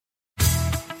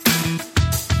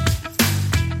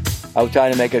I was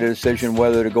trying to make a decision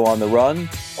whether to go on the run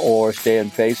or stay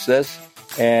and face this.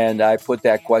 And I put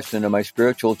that question to my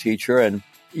spiritual teacher, and,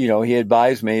 he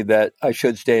advised me that I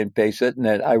should stay and face it and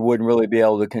that I wouldn't really be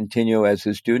able to continue as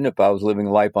a student if I was living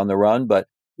life on the run. But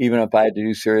even if I had to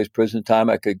do serious prison time,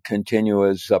 I could continue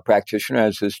as a practitioner,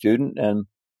 as a student. And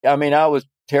I was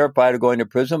terrified of going to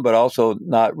prison, but also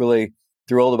not really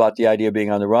thrilled about the idea of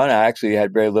being on the run. I actually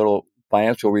had very little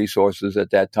financial resources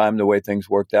at that time, the way things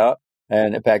worked out.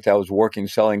 And in fact, I was working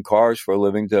selling cars for a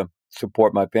living to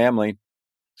support my family.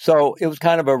 So it was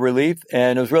kind of a relief.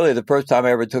 And it was really the first time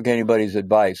I ever took anybody's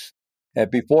advice.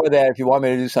 And before that, if you want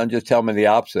me to do something, just tell me the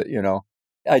opposite,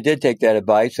 I did take that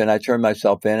advice and I turned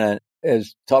myself in. And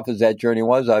as tough as that journey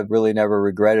was, I've really never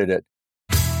regretted it.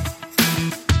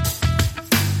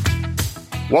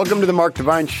 Welcome to the Mark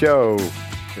Divine Show.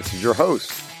 This is your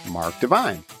host, Mark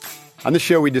Divine. On the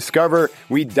show,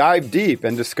 we dive deep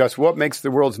and discuss what makes the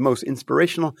world's most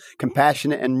inspirational,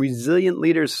 compassionate, and resilient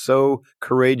leaders so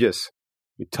courageous.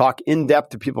 We talk in depth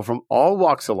to people from all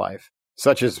walks of life,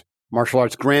 such as martial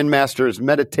arts grandmasters,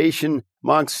 meditation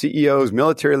monks, CEOs,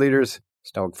 military leaders,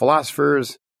 Stoic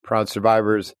philosophers, proud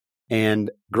survivors, and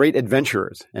great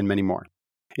adventurers, and many more.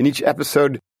 In each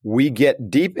episode, we get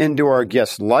deep into our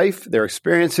guests' life, their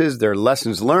experiences, their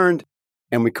lessons learned,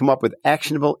 and we come up with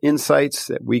actionable insights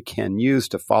that we can use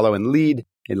to follow and lead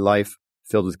a life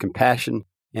filled with compassion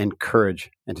and courage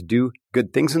and to do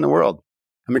good things in the world.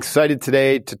 I'm excited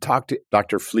today to talk to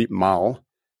Dr. Philippe Maull,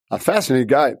 a fascinating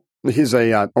guy. He's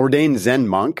a ordained Zen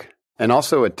monk and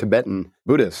also a Tibetan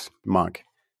Buddhist monk.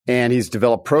 And he's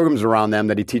developed programs around them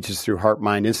that he teaches through Heart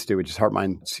Mind Institute, which is Heart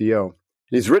Mind CO.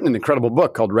 And he's written an incredible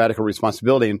book called Radical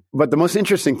Responsibility. But the most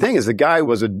interesting thing is the guy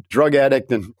was a drug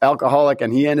addict and alcoholic,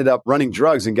 and he ended up running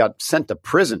drugs and got sent to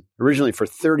prison originally for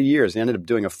 30 years. He ended up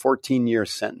doing a 14-year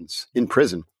sentence in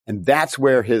prison. And that's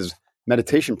where his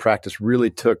meditation practice really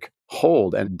took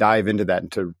hold, and dive into that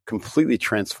and to completely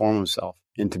transform himself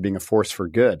into being a force for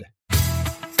good.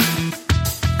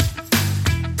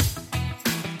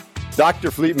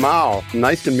 Dr. Philippe Maull,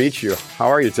 nice to meet you. How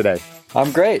are you today?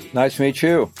 I'm great. Nice to meet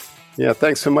you. Yeah,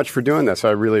 thanks so much for doing this.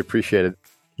 I really appreciate it.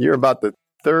 You're about the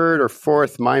third or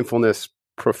fourth mindfulness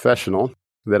professional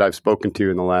that I've spoken to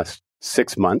in the last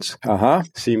 6 months.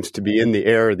 Seems to be in the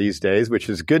air these days, which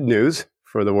is good news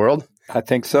for the world. I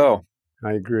think so.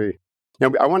 I agree.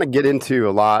 Now, I want to get into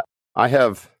a lot. I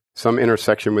have some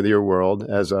intersection with your world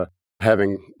as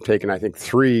having taken, I think,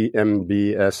 3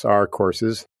 MBSR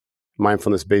courses,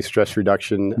 mindfulness-based stress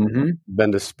reduction,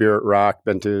 been to Spirit Rock,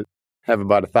 have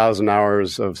about 1,000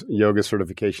 hours of yoga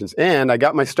certifications. And I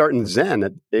got my start in Zen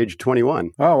at age 21.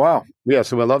 Oh, wow. Yeah,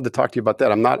 so I'd love to talk to you about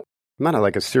that. I'm not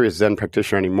a serious Zen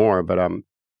practitioner anymore, but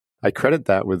I credit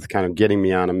that with kind of getting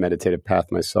me on a meditative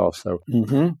path myself. So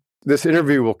this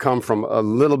interview will come from a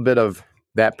little bit of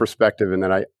that perspective, and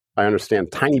that I understand a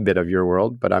tiny bit of your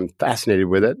world, but I'm fascinated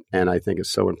with it, and I think it's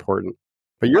so important.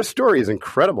 But your story is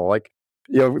incredible.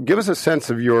 Give us a sense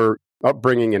of your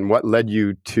upbringing and what led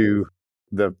you to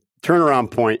the turnaround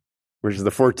point, which is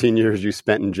the 14 years you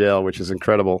spent in jail, which is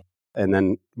incredible. And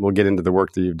then we'll get into the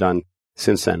work that you've done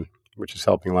since then, which is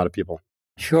helping a lot of people.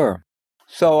 Sure.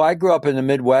 So I grew up in the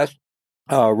Midwest,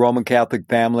 Roman Catholic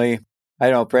family. I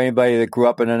don't know, for anybody that grew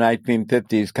up in the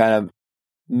 1950s, kind of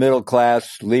middle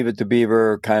class, Leave It to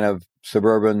Beaver kind of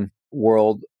suburban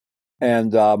world.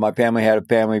 And my family had a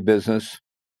family business.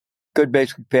 Good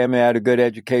basic family, I had a good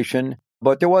education.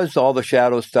 But there was all the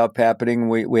shadow stuff happening.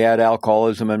 We had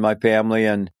alcoholism in my family,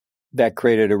 and that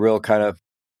created a real kind of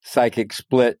psychic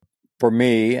split for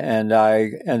me. And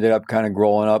I ended up kind of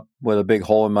growing up with a big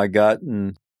hole in my gut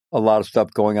and a lot of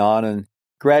stuff going on. And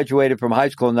graduated from high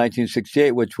school in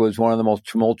 1968, which was one of the most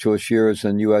tumultuous years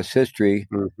in U.S. history,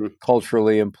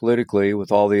 culturally and politically,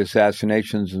 with all the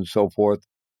assassinations and so forth.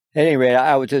 At any rate,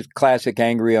 I was just classic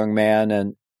angry young man,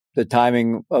 and the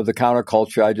timing of the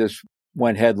counterculture, I just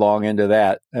went headlong into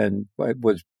that, and I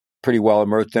was pretty well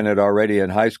immersed in it already in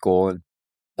high school, and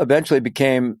eventually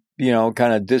became,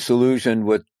 kind of disillusioned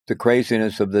with the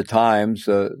craziness of the times,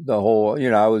 the whole,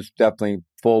 I was definitely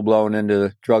full-blown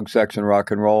into drug, sex, and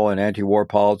rock and roll and anti-war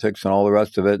politics and all the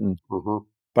rest of it. And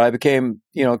but I became,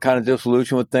 kind of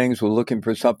disillusioned with things, was looking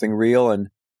for something real, and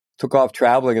took off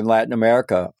traveling in Latin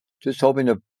America, just hoping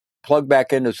to plug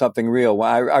back into something real.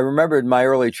 I remember in my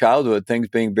early childhood, things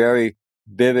being very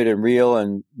vivid and real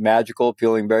and magical,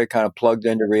 feeling very kind of plugged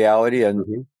into reality.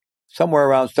 And somewhere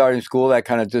around starting school, that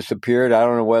kind of disappeared. I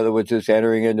don't know whether it was just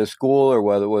entering into school or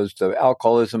whether it was the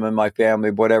alcoholism in my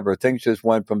family, whatever. Things just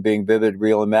went from being vivid,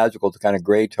 real, and magical to kind of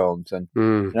gray tones. And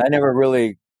I never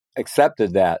really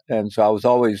accepted that. And so I was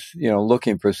always,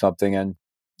 looking for something. And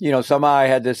somehow I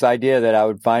had this idea that I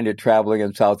would find it traveling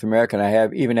in South America. And I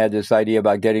have even had this idea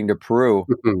about getting to Peru.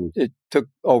 It took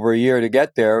over a year to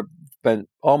get there, spent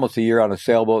almost a year on a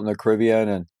sailboat in the Caribbean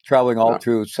and traveling all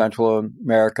through Central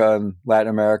America and Latin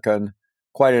America, and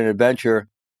quite an adventure.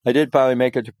 I did finally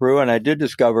make it to Peru, and I did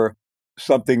discover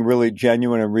something really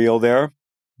genuine and real there.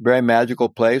 Very magical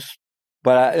place.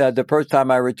 But the first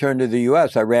time I returned to the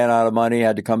U.S., I ran out of money,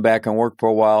 had to come back and work for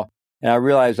a while. And I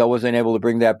realized I wasn't able to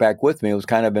bring that back with me. It was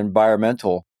kind of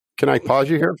environmental. Can I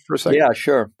pause you here for a second? Yeah,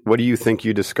 sure. What do you think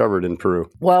you discovered in Peru?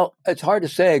 Well, it's hard to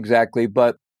say exactly,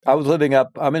 but I was living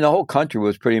up, the whole country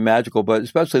was pretty magical, but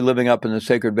especially living up in the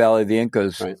Sacred Valley of the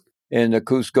Incas in the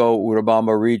Cusco,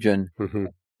 Urubamba region.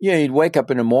 You'd wake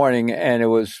up in the morning and it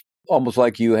was almost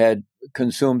like you had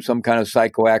consumed some kind of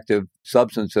psychoactive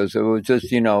substances. It was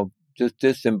just,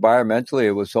 just environmentally,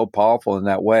 it was so powerful in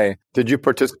that way. Did you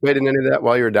participate in any of that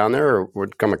while you were down there, or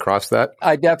would come across that?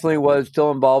 I definitely was still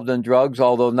involved in drugs,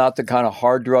 although not the kind of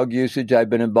hard drug usage I'd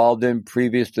been involved in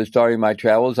previous to starting my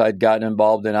travels. I'd gotten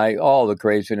involved in all the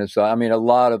craziness. A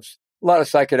lot of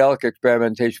psychedelic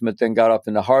experimentation, but then got up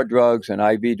into hard drugs and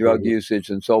IV drug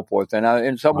usage and so forth. And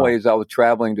in some ways, I was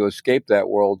traveling to escape that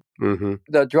world.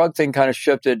 The drug thing kind of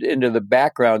shifted into the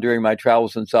background during my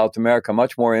travels in South America,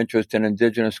 much more interest in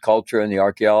indigenous culture and the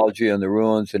archaeology and the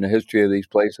ruins and the history of these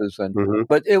places.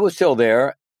 But it was still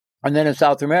there. And then in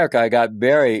South America, I got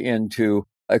very into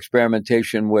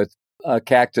experimentation with a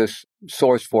cactus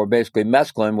source for basically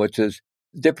mescaline, which is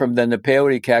different than the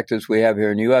peyote cactus we have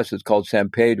here in the U.S. It's called San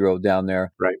Pedro down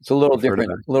there. Right. It's a little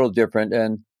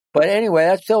different. But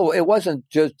anyway, it wasn't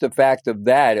just the fact of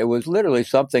that. It was literally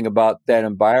something about that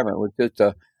environment. It was just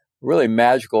a really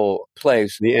magical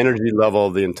place. The energy level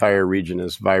of the entire region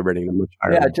is vibrating at a much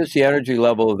higher level. Just the energy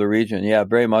level of the region. Yeah,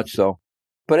 very much so.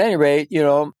 But at any rate,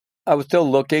 I was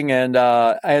still looking, and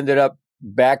I ended up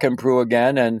back in Peru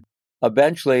again. And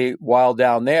eventually, while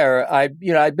down there, I'd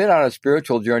been on a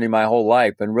spiritual journey my whole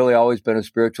life and really always been a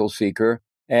spiritual seeker.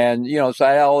 And, so I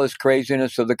had all this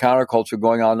craziness of the counterculture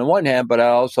going on the one hand, but I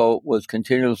also was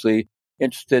continuously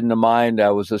interested in the mind. I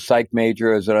was a psych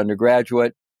major as an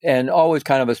undergraduate and always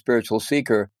kind of a spiritual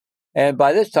seeker. And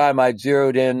by this time, I'd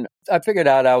zeroed in. I figured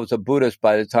out I was a Buddhist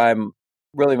by the time,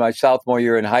 really my sophomore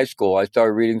year in high school. I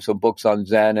started reading some books on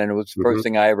Zen, and it was the first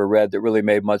thing I ever read that really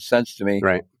made much sense to me.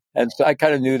 Right. And so I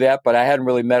kind of knew that, but I hadn't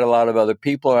really met a lot of other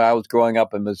people. And I was growing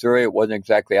up in Missouri. It wasn't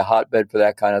exactly a hotbed for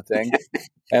that kind of thing.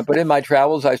 But in my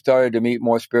travels, I started to meet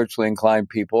more spiritually inclined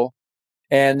people.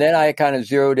 And then I kind of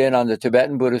zeroed in on the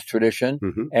Tibetan Buddhist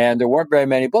tradition. And there weren't very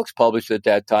many books published at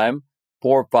that time,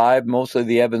 4 or 5, mostly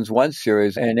the Evans Wentz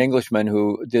series, and an Englishman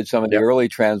who did some of the early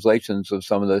translations of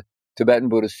some of the Tibetan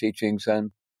Buddhist teachings.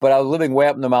 But I was living way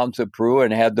up in the mountains of Peru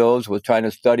and had those, was trying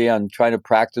to study and trying to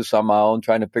practice on my own,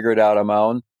 trying to figure it out on my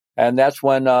own. And that's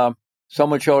when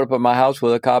someone showed up at my house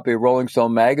with a copy of Rolling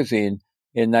Stone magazine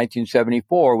in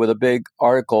 1974 with a big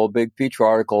feature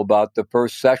article about the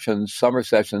first summer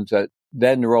sessions at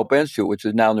then Naropa Institute, which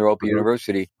is now Naropa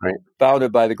University,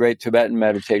 founded by the great Tibetan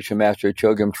meditation master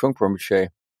Chogyam Trungpa Rinpoche.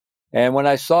 And when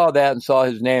I saw that and saw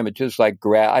his name, it just I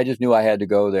just knew I had to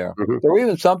go there. There were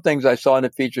even some things I saw in the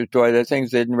feature story that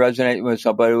things didn't resonate with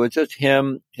somebody. It was just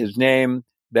him, his name,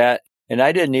 that. And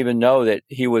I didn't even know that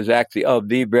he was actually of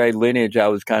the very lineage I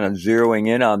was kind of zeroing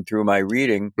in on through my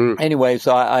reading. Anyway,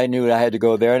 so I knew I had to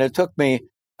go there. And it took me,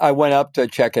 I went up to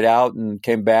check it out and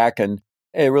came back. And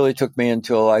it really took me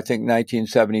until, I think,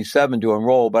 1977 to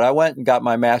enroll. But I went and got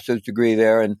my master's degree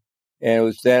there. And it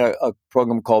was then a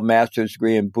program called Master's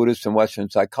Degree in Buddhist and Western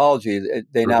Psychology.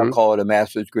 They now call it a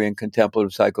Master's Degree in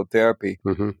Contemplative Psychotherapy.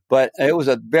 But it was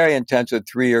a very intensive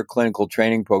 3-year clinical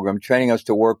training program, training us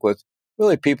to work with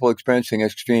really people experiencing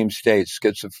extreme states,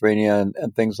 schizophrenia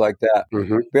and things like that.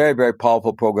 Very, very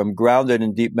powerful program, grounded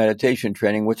in deep meditation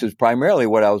training, which is primarily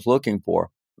what I was looking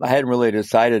for. I hadn't really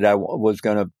decided I was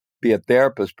going to be a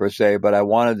therapist per se, but I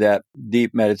wanted that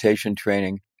deep meditation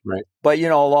training. Right. But,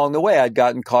 along the way, I'd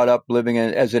gotten caught up living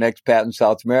as an expat in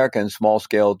South America in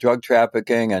small-scale drug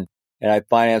trafficking, and I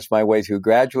financed my way through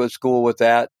graduate school with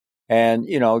that, and,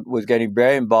 was getting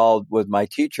very involved with my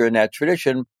teacher in that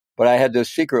tradition. But I had this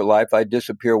secret life. I'd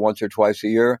disappear once or twice a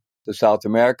year to South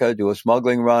America, do a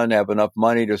smuggling run, have enough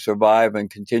money to survive, and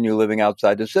continue living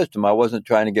outside the system. I wasn't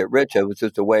trying to get rich. It was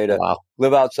just a way to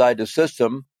live outside the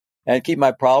system and keep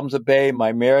my problems at bay.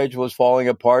 My marriage was falling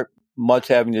apart, much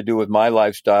having to do with my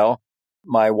lifestyle.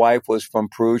 My wife was from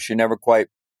Peru. She never quite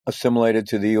assimilated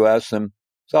to the U.S., and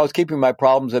so I was keeping my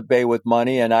problems at bay with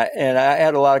money, and I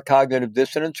had a lot of cognitive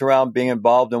dissonance around being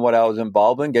involved in what I was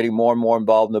involved in, getting more and more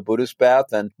involved in the Buddhist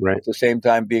path, and at the same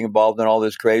time being involved in all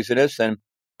this craziness.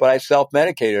 but I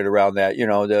self-medicated around that,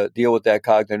 to deal with that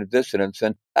cognitive dissonance.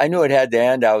 And I knew it had to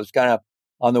end. I was kind of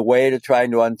on the way to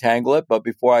trying to untangle it, but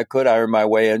before I could, I earned my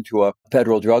way into a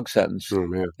federal drug sentence. Oh,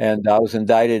 man. And I was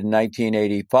indicted in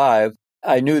 1985.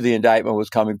 I knew the indictment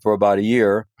was coming for about a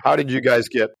year. How did you guys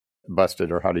get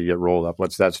busted, or how did you get rolled up?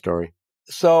 What's that story?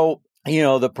 So,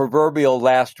 the proverbial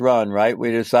last run, right?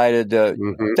 We decided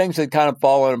things had kind of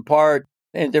fallen apart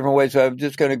in different ways. So I'm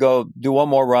just going to go do one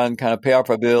more run, kind of pay off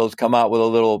our bills, come out with a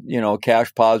little,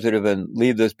 cash positive and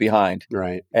leave this behind.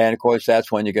 Right. And of course,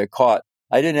 that's when you get caught.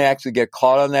 I didn't actually get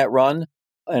caught on that run.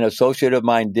 An associate of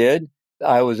mine did.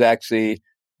 I was actually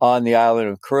on the island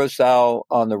of Curacao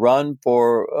on the run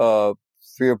for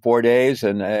 3 or 4 days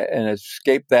and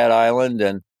escaped that island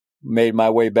and made my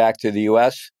way back to the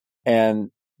U.S. And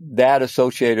that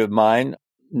associate of mine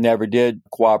never did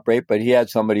cooperate, but he had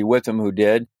somebody with him who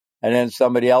did. And then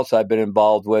somebody else I've been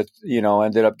involved with,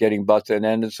 ended up getting busted.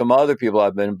 And then some other people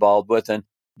I've been involved with. And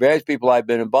various people I've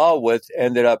been involved with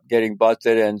ended up getting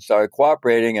busted and started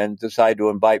cooperating and decided to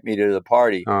invite me to the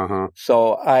party.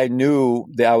 So I knew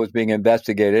that I was being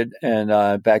investigated. And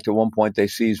in fact, at one point, they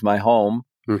seized my home.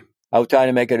 I was trying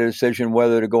to make a decision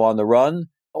whether to go on the run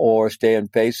or stay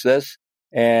and face this.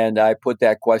 And I put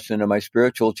that question to my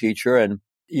spiritual teacher, and,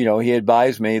 he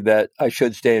advised me that I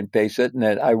should stay and face it and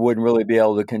that I wouldn't really be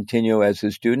able to continue as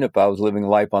a student if I was living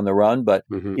life on the run. But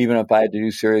even if I had to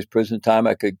do serious prison time,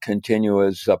 I could continue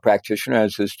as a practitioner,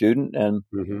 as a student. And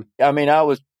I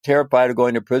was terrified of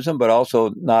going to prison, but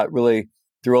also not really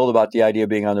thrilled about the idea of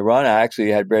being on the run. I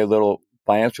actually had very little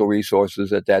financial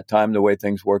resources at that time, the way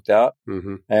things worked out.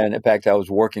 And in fact, I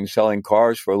was selling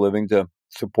cars for a living to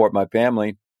support my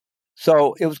family.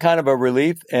 So it was kind of a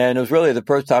relief, and it was really the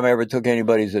first time I ever took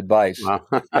anybody's advice. Wow.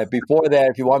 Before that,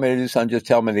 if you want me to do something, just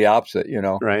tell me the opposite,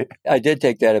 Right. I did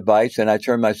take that advice, and I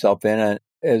turned myself in, and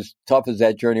as tough as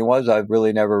that journey was, I've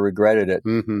really never regretted it.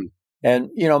 And,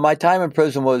 my time in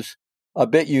prison was a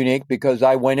bit unique because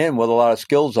I went in with a lot of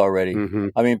skills already.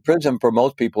 Prison for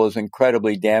most people is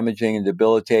incredibly damaging and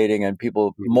debilitating, and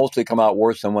people mostly come out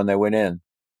worse than when they went in.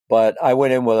 But I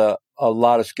went in with a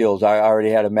lot of skills. I already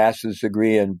had a master's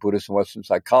degree in Buddhist and Western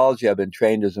psychology. I've been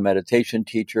trained as a meditation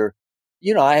teacher.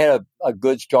 I had a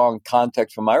good, strong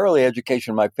context from my early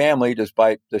education in my family,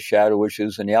 despite the shadow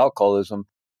issues and the alcoholism.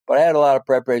 But I had a lot of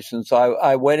preparation. So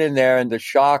I went in there, and the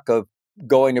shock of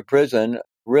going to prison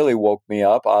really woke me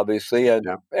up, obviously. And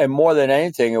more than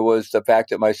anything, it was the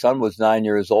fact that my son was 9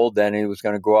 years old then, and he was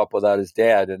going to grow up without his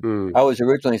dad. And I was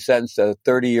originally sentenced to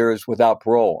 30 years without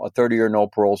parole, a 30-year no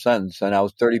parole sentence. And I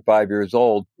was 35 years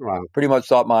old. Wow. Pretty much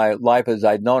thought my life as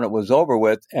I'd known it was over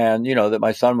with. And, that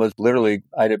my son was literally,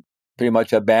 I had pretty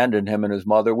much abandoned him and his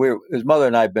mother. His mother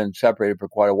and I had been separated for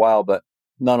quite a while, but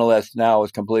nonetheless now I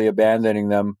was completely abandoning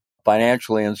them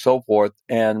financially and so forth.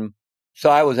 And so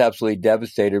I was absolutely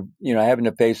devastated, having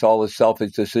to face all the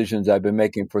selfish decisions I've been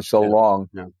making for so long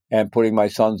and putting my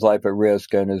son's life at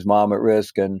risk and his mom at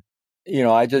risk. And,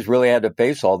 I just really had to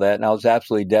face all that, and I was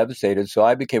absolutely devastated. So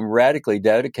I became radically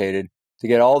dedicated to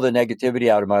get all the negativity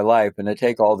out of my life and to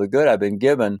take all the good I've been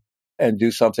given and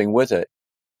do something with it.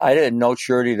 I didn't know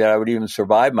surety that I would even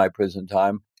survive my prison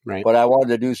time. Right. But I wanted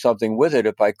to do something with it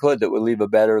if I could that would leave a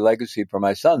better legacy for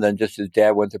my son than just his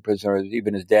dad went to prison or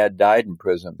even his dad died in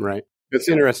prison. Right. It's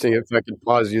interesting, if I could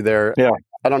pause you there. Yeah.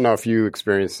 I don't know if you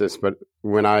experienced this, but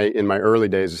in my early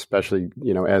days, especially,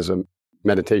 as a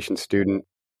meditation student,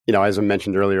 as I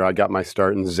mentioned earlier, I got my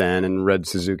start in Zen and read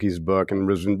Suzuki's book and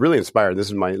was really inspired. This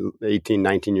is my 18,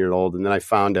 19-year-old. And then I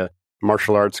found a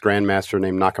martial arts grandmaster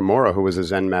named Nakamura, who was a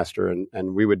Zen master.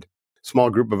 And small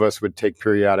group of us would take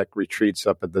periodic retreats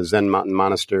up at the Zen Mountain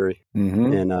Monastery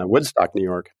in Woodstock, New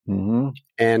York.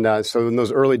 And so in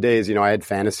those early days, I had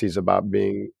fantasies about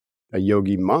being a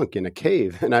yogi monk in a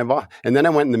cave. And then I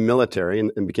went in the military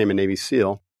and became a Navy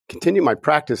SEAL, continued my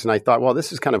practice. And I thought, well,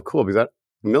 this is kind of cool because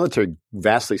the military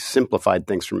vastly simplified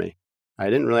things for me. I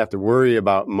didn't really have to worry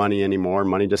about money anymore.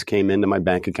 Money just came into my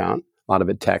bank account, a lot of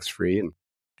it tax-free.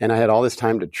 And I had all this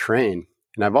time to train.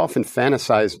 And I've often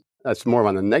fantasized, that's more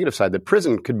on the negative side, that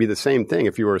prison could be the same thing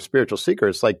if you were a spiritual seeker.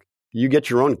 It's like you get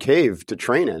your own cave to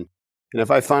train in. And if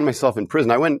I found myself in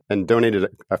prison, I went and donated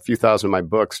a few thousand of my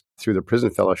books through the prison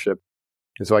fellowship.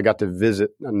 And so I got to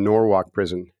visit a Norwalk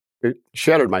prison. It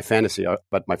shattered my fantasy,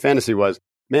 but my fantasy was,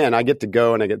 man, I get to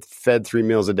go and I get fed 3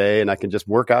 meals a day and I can just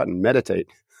work out and meditate.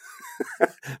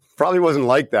 Probably wasn't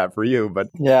like that for you, but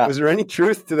was there any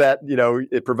truth to that?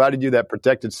 It provided you that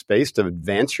protected space to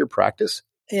advance your practice?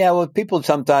 Yeah, well, people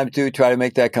sometimes do try to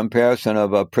make that comparison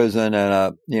of a prison and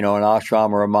an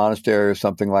ashram or a monastery or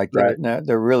something like that. Right. And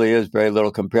there really is very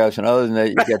little comparison other than that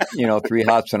you get, 3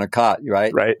 hots and a cot,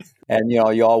 right? Right. And,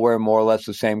 you all wear more or less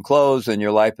the same clothes and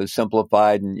your life is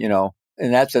simplified. And,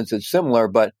 in that sense, it's similar,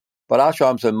 but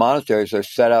ashrams and monasteries are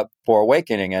set up for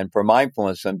awakening and for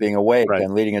mindfulness and being awake Right.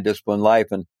 and leading a disciplined life.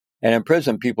 And in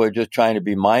prison, people are just trying to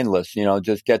be mindless,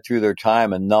 just get through their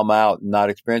time and numb out and not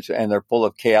experience it. And they're full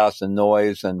of chaos and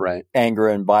noise and Right. anger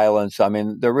and violence. I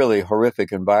mean, they're really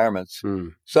horrific environments.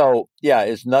 So, yeah,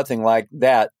 it's nothing like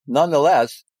that.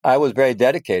 Nonetheless, I was very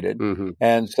dedicated.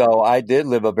 And so I did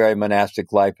live a very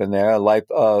monastic life in there,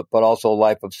 but also a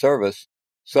life of service.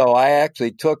 So I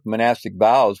actually took monastic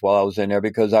vows while I was in there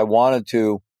because I wanted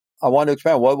to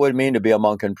experiment what would it mean to be a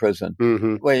monk in prison.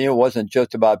 Well, it wasn't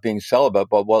just about being celibate,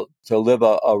 but to live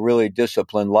a really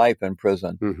disciplined life in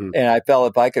prison. And I felt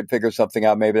if I could figure something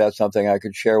out, maybe that's something I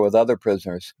could share with other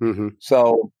prisoners.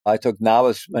 So I took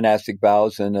novice monastic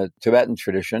vows in the Tibetan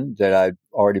tradition that I'd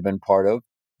already been part of.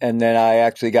 And then I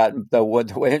actually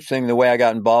the way I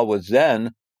got involved with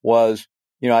Zen was,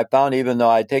 I found even though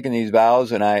I'd taken these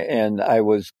vows and I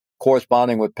was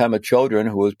corresponding with Pema Chodron,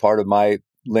 who was part of my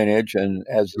lineage and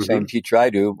has the same teacher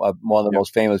I do, one of the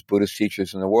most famous Buddhist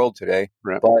teachers in the world today.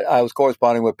 Right. But I was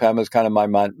corresponding with Pema as kind of my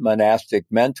monastic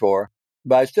mentor.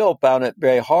 But I still found it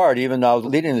very hard, even though I was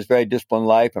leading this very disciplined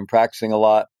life and practicing a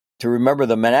lot, to remember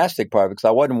the monastic part because I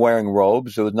wasn't wearing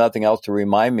robes. There was nothing else to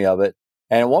remind me of it.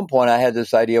 And at one point I had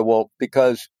this idea,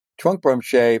 because Trungpa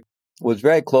Rinpoche was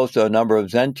very close to a number of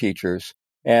Zen teachers,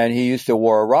 and he used to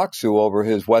wear a raksu over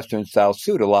his Western-style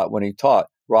suit a lot when he taught.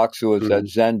 Raksu is that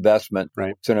Zen vestment.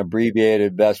 Right. It's an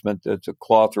abbreviated vestment. It's a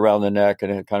cloth around the neck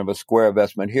and kind of a square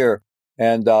vestment here.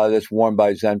 And it's worn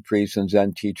by Zen priests and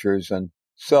Zen teachers. And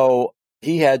so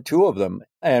he had 2 of them.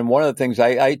 And one of the things,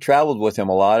 I traveled with him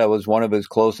a lot. I was one of his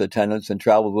close attendants and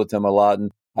traveled with him a lot.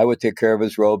 And I would take care of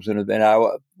his robes and I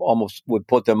almost would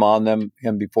put them on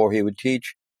him before he would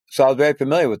teach. So I was very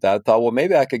familiar with that. I thought, well,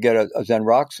 maybe I could get a Zen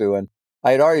Raksu. And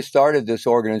I had already started this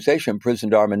organization, Prison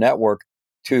Dharma Network,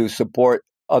 to support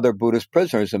other Buddhist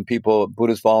prisoners and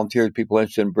Buddhist volunteers, people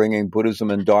interested in bringing Buddhism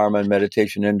and Dharma and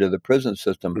meditation into the prison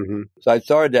system. So I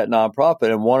started that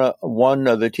nonprofit, and one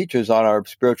of the teachers on our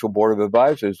spiritual board of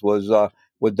advisors was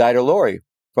Daido Lori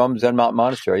from Zen Mountain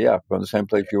Monastery, from the same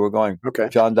place you were going. Okay.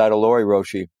 John Daido Lori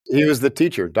Roshi. He was the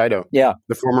teacher, Daido. Yeah.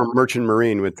 The former merchant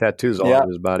marine with tattoos all over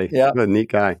his body. Yeah. What a neat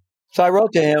guy. So I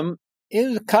wrote to him. It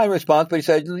was a kind response, but he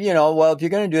said, if you're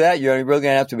going to do that, you're really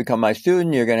going to have to become my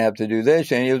student. You're going to have to do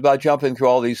this. And he was about jumping through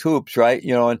all these hoops, right?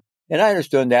 And I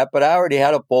understood that, but I already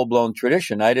had a full-blown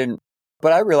tradition.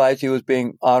 But I realized he was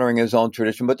honoring his own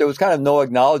tradition, but there was kind of no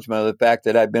acknowledgement of the fact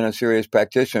that I'd been a serious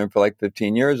practitioner for like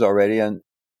 15 years already. And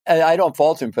I don't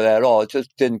fault him for that at all. It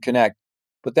just didn't connect.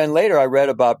 But then later I read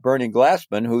about Bernie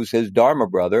Glassman, who's his Dharma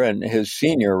brother and his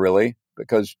senior, really,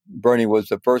 because Bernie was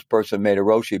the first person made a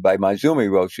Roshi by Maizumi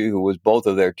Roshi, who was both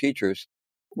of their teachers.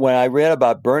 When I read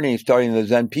about Bernie starting the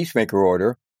Zen Peacemaker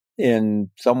Order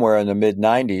somewhere in the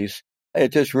mid-90s,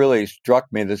 it just really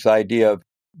struck me, this idea of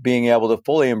being able to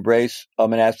fully embrace a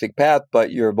monastic path,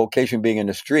 but your vocation being in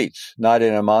the streets, not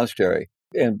in a monastery,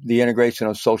 and the integration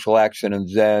of social action and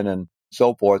Zen and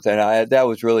so forth. And that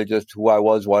was really just who I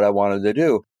was, what I wanted to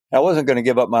do. I wasn't going to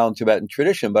give up my own Tibetan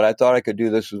tradition, but I thought I could do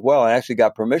this as well. I actually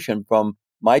got permission from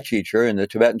my teacher in the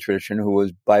Tibetan tradition, who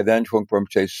was by then Trungpa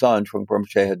Rinpoche's son. Trungpa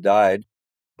Rinpoche had died,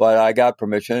 but I got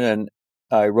permission and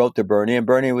I wrote to Bernie, and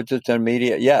Bernie was just an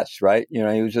immediate yes, right? He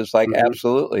was just like,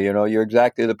 absolutely, you're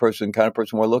exactly the kind of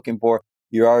person we're looking for.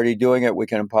 You're already doing it. We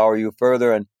can empower you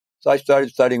further. And so I started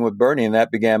studying with Bernie, and that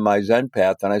began my Zen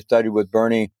path. And I studied with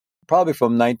Bernie probably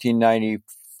from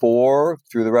 1994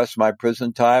 through the rest of my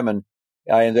prison time. And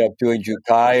I ended up doing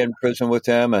Jukai in prison with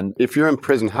him. And if you're in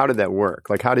prison, how did that work?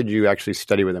 Like, how did you actually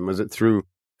study with him? Was it through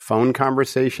phone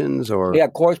conversations or? Yeah,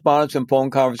 correspondence and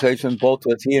phone conversations, both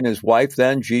with he and his wife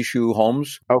then, Jishu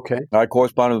Holmes. Okay. I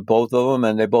corresponded with both of them,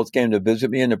 and they both came to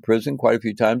visit me in the prison quite a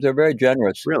few times. They're very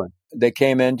generous. Really? They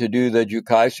came in to do the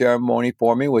Jukai ceremony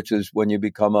for me, which is when you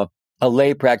become a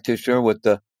lay practitioner with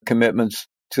the commitments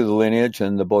to the lineage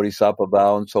and the Bodhisattva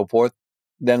vow and so forth.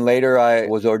 Then later I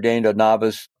was ordained a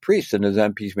novice priest in the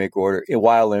Zen Peacemaker Order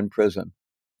while in prison.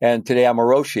 And today I'm a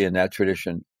Roshi in that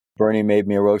tradition. Bernie made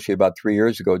me a Roshi about 3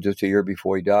 years ago, just a year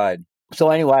before he died. So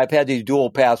anyway, I've had these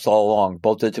dual paths all along,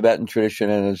 both the Tibetan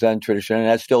tradition and the Zen tradition, and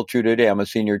that's still true today. I'm a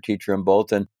senior teacher in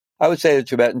both. And I would say the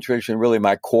Tibetan tradition really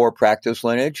my core practice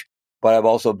lineage, but I'm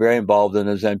also very involved in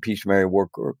the Zen peacemaker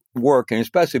work, and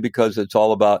especially because it's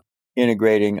all about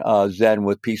integrating Zen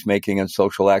with peacemaking and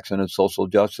social action and social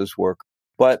justice work.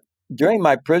 But during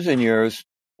my prison years,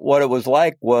 what it was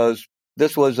like was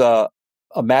this was a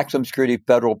maximum security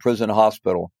federal prison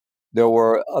hospital. There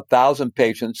were 1,000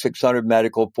 patients, 600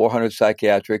 medical, 400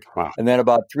 psychiatric, Wow. and then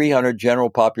about 300 general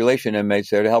population inmates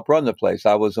there to help run the place.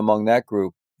 I was among that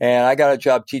group. And I got a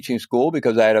job teaching school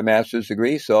because I had a master's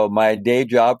degree. So my day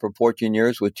job for 14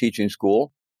 years was teaching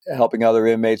school, helping other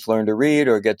inmates learn to read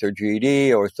or get their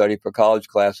GED or study for college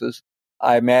classes.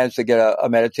 I managed to get a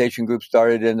meditation group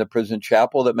started in the prison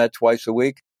chapel that met twice a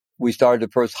week. We started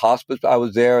the first hospice. I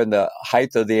was there in the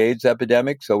height of the AIDS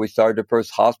epidemic. So we started the first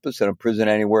hospice in a prison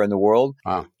anywhere in the world.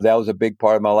 Wow. That was a big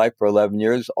part of my life for 11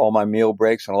 years. All my meal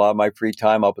breaks and a lot of my free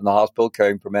time up in the hospital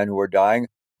caring for men who were dying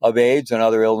of AIDS and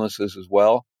other illnesses as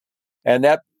well. And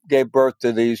that gave birth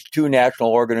to these two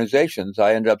national organizations.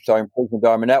 I ended up starting Prison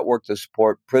Dharma Network to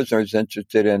support prisoners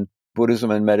interested in Buddhism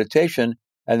and meditation,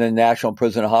 and then National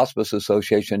Prison Hospice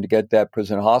Association to get that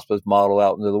prison hospice model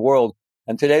out into the world.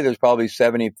 And today there's probably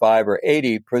 75 or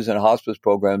 80 prison hospice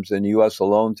programs in the U.S.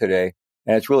 alone today.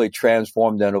 And it's really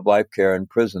transformed end-of-life care in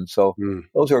prison. So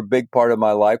those are a big part of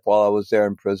my life while I was there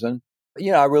in prison.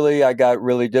 I got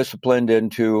really disciplined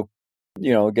into,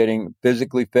 getting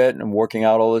physically fit and working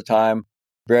out all the time,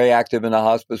 very active in the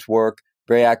hospice work,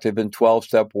 very active in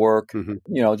 12-step work,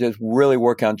 just really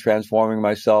working on transforming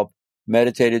myself,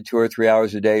 meditated 2 or 3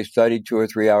 hours a day, studied 2 or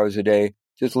 3 hours a day,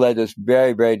 just led this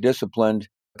very, very disciplined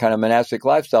kind of monastic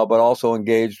lifestyle, but also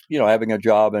engaged, having a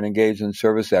job and engaged in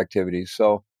service activities.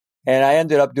 So, and I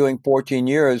ended up doing 14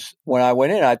 years. When I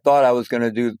went in, I thought I was going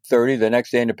to do 30. The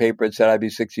next day in the paper, it said I'd be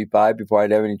 65 before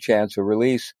I'd have any chance of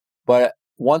release. But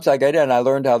once I got in, I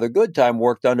learned how the good time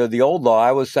worked under the old law.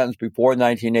 I was sentenced before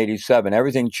 1987.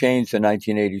 Everything changed in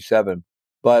 1987,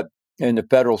 but in the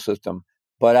federal system.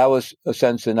 But I was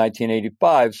sentenced in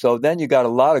 1985. So then you got a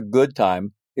lot of good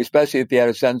time, especially if you had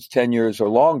a sentence 10 years or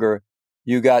longer.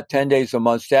 You got 10 days a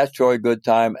month statutory good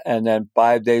time, and then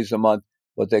 5 days a month,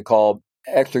 what they call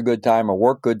extra good time or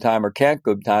work good time or can't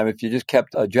good time if you just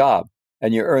kept a job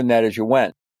and you earned that as you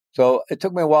went. So it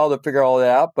took me a while to figure all that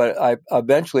out, but I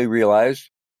eventually realized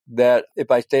that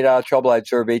if I stayed out of trouble, I'd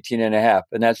serve 18 and a half,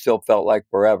 and that still felt like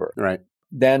forever. Right.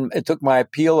 Then it took my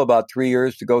appeal about 3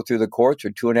 years to go through the courts, or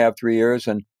 2.5, 3 years,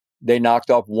 and they knocked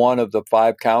off one of the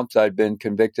 5 counts I'd been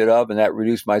convicted of, and that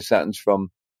reduced my sentence from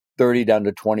 30 down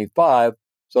to 25.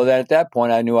 So then at that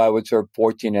point, I knew I would serve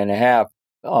 14 and a half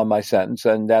on my sentence,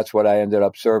 and that's what I ended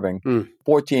up serving.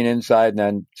 14 inside and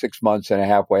then 6 months in a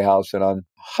halfway house and on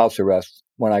house arrest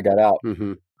when I got out.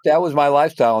 That was my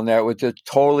lifestyle in there. It was just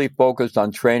totally focused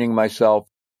on training myself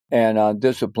and on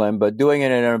discipline, but doing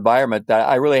it in an environment that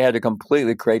I really had to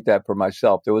completely create that for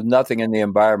myself. There was nothing in the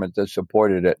environment that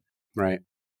supported it. Right.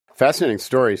 Fascinating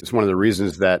story. It's one of the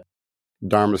reasons that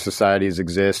Dharma societies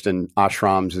exist and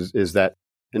ashrams is that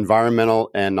environmental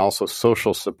and also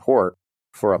social support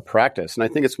for a practice. And I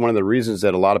think it's one of the reasons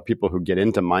that a lot of people who get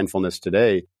into mindfulness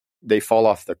today, they fall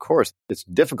off the course. It's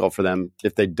difficult for them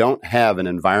if they don't have an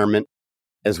environment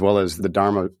as well as the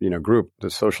Dharma, group,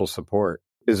 the social support.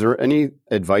 Is there any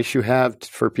advice you have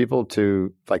for people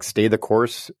to stay the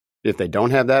course if they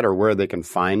don't have that, or where they can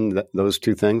find those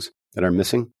two things that are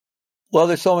missing? Well,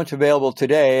 there's so much available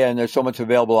today, and there's so much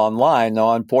available online.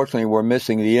 Now, unfortunately, we're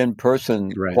missing the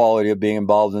in-person quality of being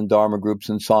involved in Dharma groups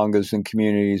and Sanghas and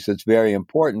communities. It's very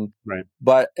important. Right.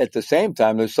 But at the same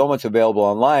time, there's so much available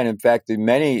online. In fact,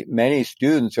 many, many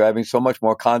students are having so much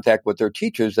more contact with their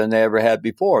teachers than they ever had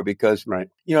before because,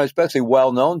 especially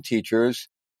well-known teachers,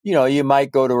 you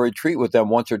might go to a retreat with them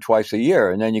once or twice a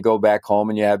year, and then you go back home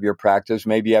and you have your practice.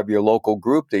 Maybe you have your local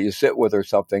group that you sit with or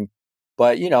something.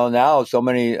 But, now so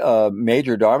many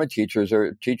major Dharma teachers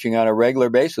are teaching on a regular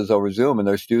basis over Zoom, and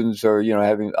their students are,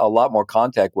 having a lot more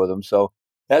contact with them. So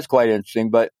that's quite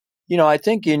interesting. But, I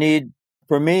think you need,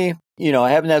 for me,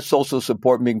 having that social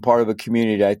support and being part of a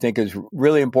community, I think is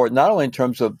really important, not only in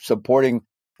terms of supporting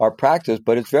our practice,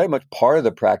 but it's very much part of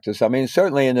the practice. I mean,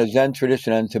 certainly in the Zen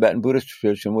tradition and Tibetan Buddhist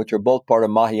tradition, which are both part of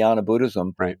Mahayana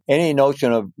Buddhism, any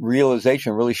notion of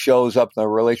realization really shows up in the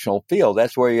relational field.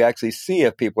 That's where you actually see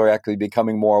if people are actually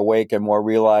becoming more awake and more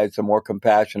realized and more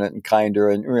compassionate and kinder,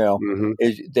 and,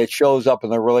 that shows up in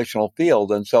the relational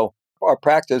field. And so our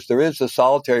practice, there is a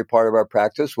solitary part of our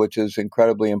practice, which is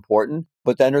incredibly important,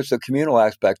 but then there's the communal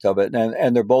aspect of it,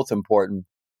 and they're both important.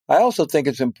 I also think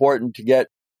it's important to get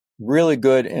really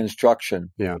good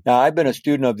instruction. Yeah. Now, I've been a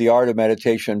student of the art of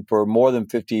meditation for more than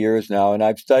 50 years now, and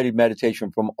I've studied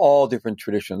meditation from all different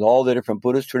traditions, all the different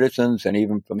Buddhist traditions, and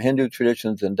even from Hindu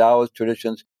traditions and Taoist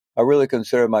traditions. I really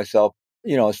consider myself,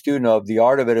 a student of the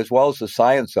art of it as well as the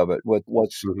science of it, with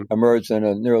what's emerged in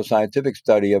a neuroscientific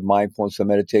study of mindfulness and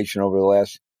meditation over the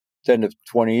last 10 to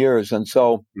 20 years. And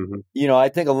so, I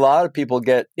think a lot of people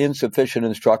get insufficient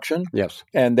instruction. Yes.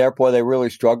 And therefore they really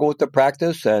struggle with the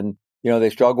practice, and, they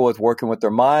struggle with working with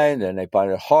their mind, and they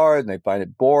find it hard and they find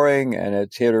it boring, and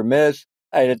it's hit or miss.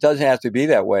 And it doesn't have to be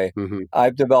that way.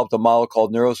 I've developed a model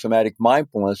called neurosomatic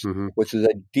mindfulness, which is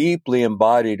a deeply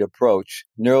embodied approach,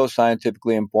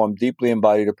 neuroscientifically informed, deeply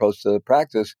embodied approach to the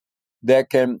practice that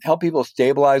can help people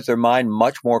stabilize their mind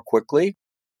much more quickly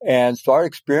and start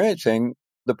experiencing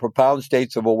the profound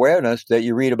states of awareness that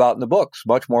you read about in the books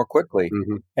much more quickly.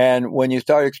 And when you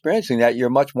start experiencing that,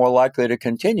 you're much more likely to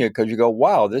continue because you go,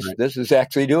 wow, this is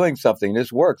actually doing something.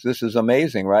 This works. This is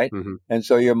amazing, right? And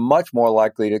so you're much more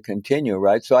likely to continue,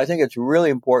 right? So I think it's really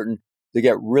important to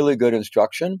get really good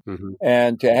instruction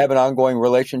and to have an ongoing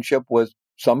relationship with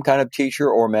some kind of teacher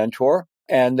or mentor.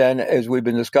 And then, as we've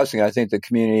been discussing, I think the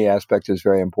community aspect is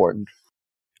very important.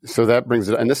 So that brings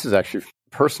it, and this is actually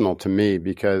personal to me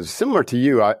because similar to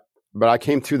you, but I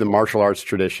came through the martial arts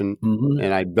tradition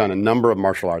and I've done a number of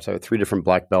martial arts. I have 3 different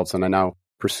black belts and I now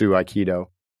pursue Aikido.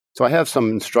 So I have some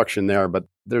instruction there, but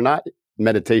they're not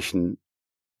meditation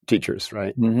teachers,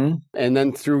 right? And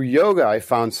then through yoga, I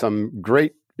found some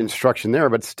great instruction there,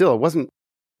 but still it wasn't,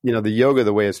 the yoga,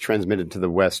 the way it's transmitted to the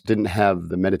West, didn't have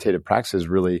the meditative practices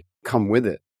really come with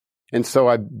it. And so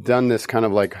I've done this kind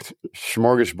of like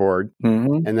smorgasbord.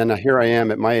 And then here I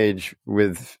am at my age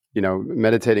with,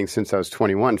 meditating since I was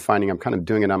 21, finding I'm kind of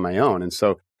doing it on my own. And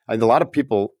so a lot of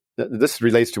people, this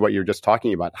relates to what you're just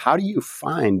talking about. How do you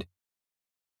find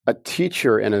a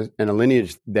teacher and a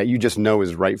lineage that you just know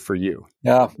is right for you?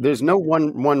 Yeah. There's no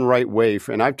one right way.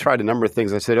 And I've tried a number of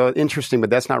things. I said, oh, interesting, but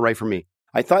that's not right for me.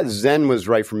 I thought Zen was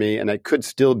right for me and it could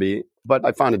still be, but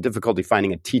I found a difficulty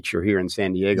finding a teacher here in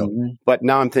San Diego. But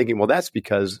now I'm thinking, well, that's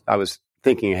because I was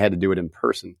thinking I had to do it in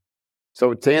person.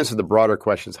 So to answer the broader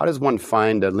questions, how does one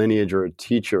find a lineage or a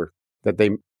teacher that they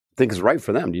think is right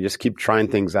for them? Do you just keep trying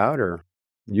things out or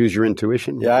use your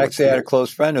intuition? Yeah, I actually had a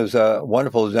close friend who's a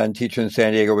wonderful Zen teacher in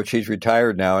San Diego, which he's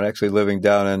retired now and actually living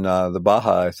down in the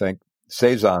Baja, I think,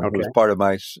 Seizan, who was part of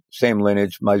my same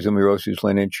lineage, Maizumi Roshi's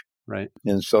lineage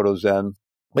in Soto Zen.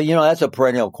 But, that's a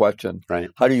perennial question. Right.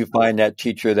 How do you find that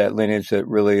teacher, that lineage that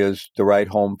really is the right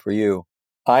home for you?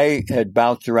 I had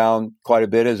bounced around quite a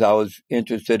bit as I was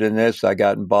interested in this. I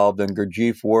got involved in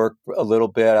Gurdjieff work a little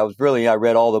bit. I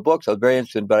read all the books. I was very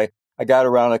interested, but I got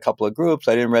around a couple of groups.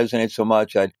 I didn't resonate so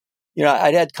much. I'd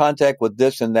had contact with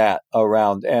this and that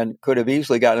around and could have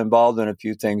easily gotten involved in a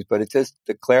few things, but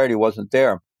the clarity wasn't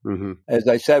there. As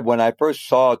I said, when I first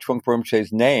saw Trungpa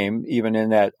Rinpoche's name, even in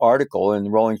that article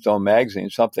in Rolling Stone magazine,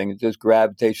 this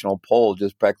gravitational pull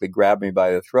just practically grabbed me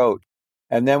by the throat.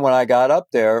 And then when I got up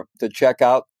there to check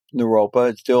out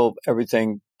Naropa,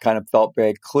 everything kind of felt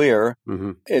very clear.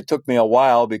 It took me a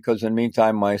while because in the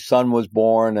meantime, my son was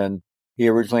born and he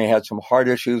originally had some heart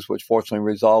issues, which fortunately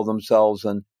resolved themselves.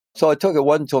 And so it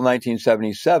wasn't until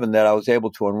 1977 that I was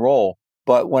able to enroll.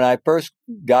 But when I first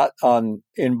got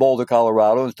in Boulder,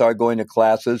 Colorado, and started going to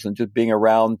classes and just being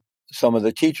around some of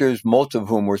the teachers, most of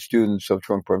whom were students of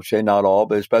Trungpa Rinpoche, not all,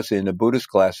 but especially in the Buddhist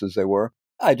classes they were,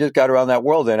 I just got around that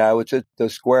world and I was just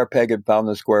the square peg had found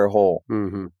the square hole.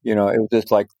 It was just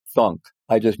like thunk.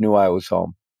 I just knew I was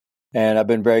home. And I've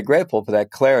been very grateful for that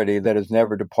clarity that has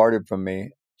never departed from me.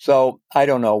 So I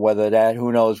don't know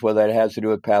who knows whether it has to do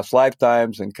with past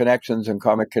lifetimes and connections and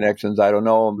karmic connections. I don't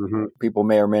know. People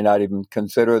may or may not even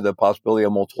consider the possibility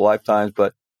of multiple lifetimes,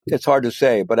 but it's hard to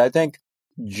say. But I think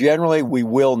generally we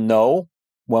will know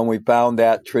when we found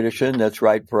that tradition that's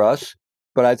right for us.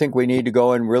 But I think we need to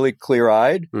go in really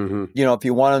clear-eyed. If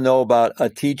you want to know about a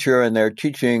teacher and their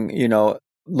teaching,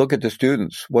 look at the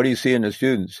students. What do you see in the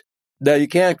students? Now, you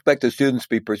can't expect the students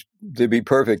to be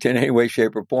perfect in any way,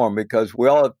 shape, or form because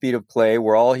we're all feet of clay.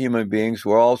 We're all human beings.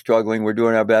 We're all struggling. We're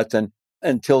doing our best. And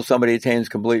until somebody attains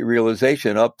complete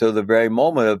realization, up to the very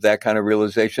moment of that kind of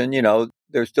realization,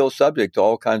 they're still subject to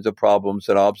all kinds of problems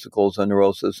and obstacles and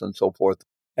neurosis and so forth.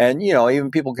 And,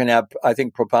 even people can have, I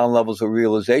think, profound levels of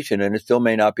realization and it still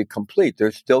may not be complete.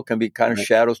 There still can be kind of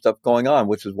shadow stuff going on,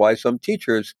 which is why some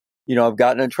teachers have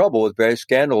gotten in trouble with various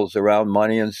scandals around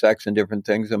money and sex and different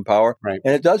things and power.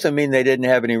 And it doesn't mean they didn't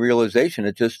have any realization.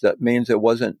 It just means it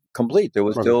wasn't complete. There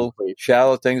was still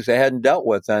shallow things they hadn't dealt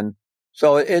with. And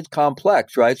so it's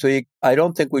complex, right? So I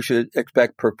don't think we should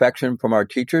expect perfection from our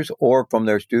teachers or from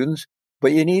their students,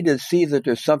 but you need to see that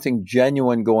there's something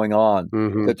genuine going on,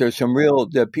 that there's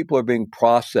that people are being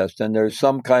processed and there's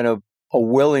some kind of a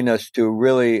willingness to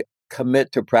really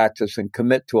commit to practice and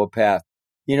commit to a path.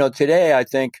 Today, I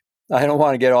think, I don't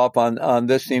want to get off on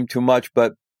this theme too much,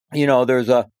 but, there's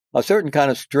a a certain kind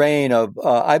of strain of,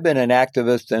 I've been an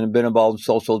activist and been involved in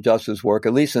social justice work,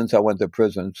 at least since I went to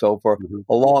prison. So for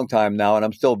a long time now, and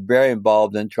I'm still very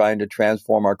involved in trying to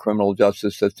transform our criminal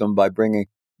justice system by bringing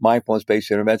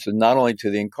mindfulness-based intervention, not only to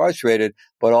the incarcerated,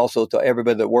 but also to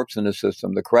everybody that works in the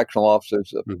system, the correctional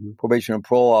officers, the probation and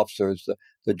parole officers,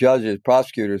 the judges,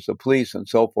 prosecutors, the police, and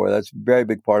so forth. That's a very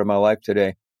big part of my life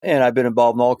today. And I've been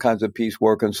involved in all kinds of peace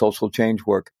work and social change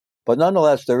work. But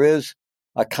nonetheless, there is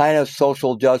a kind of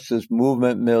social justice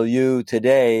movement milieu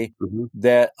today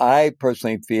that I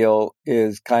personally feel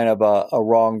is kind of a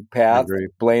wrong path,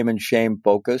 blame and shame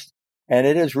focused. And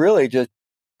it is really just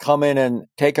come in and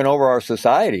taken over our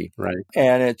society. Right.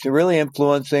 And it's really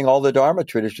influencing all the Dharma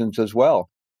traditions as well.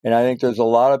 And I think there's a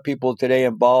lot of people today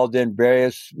involved in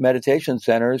various meditation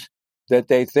centers that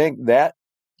they think that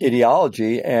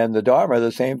ideology and the Dharma are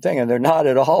the same thing, and they're not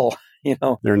at all.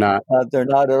 They're not. They're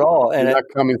not at all. And they're not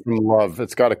coming from love.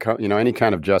 It's got to come, any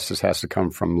kind of justice has to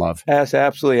come from love.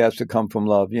 Absolutely has to come from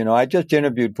love. I just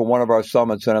interviewed for one of our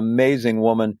summits an amazing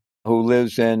woman who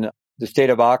lives in the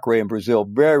state of Acre in Brazil,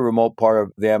 very remote part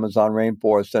of the Amazon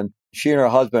rainforest. And she and her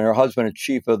husband is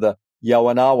chief of the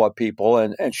Yawanawa people.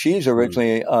 And she's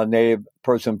originally a native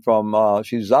person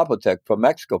she's Zapotec from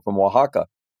Mexico, from Oaxaca.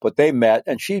 But they met,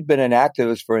 and she's been an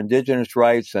activist for indigenous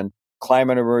rights and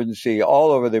climate emergency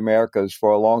all over the Americas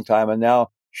for a long time. And now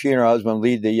she and her husband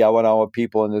lead the Yawanawa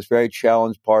people in this very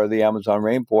challenged part of the Amazon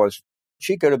rainforest.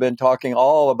 She could have been talking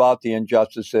all about the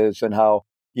injustices and how,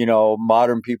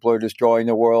 modern people are destroying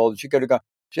the world. She could have gone,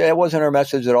 that wasn't her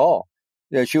message at all.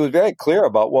 She was very clear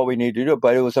about what we need to do,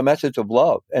 but it was a message of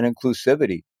love and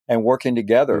inclusivity and working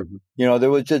together.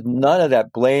 There was just none of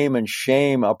that blame and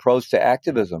shame approach to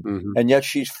activism. And yet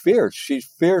she's fierce. She's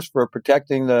fierce for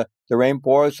protecting the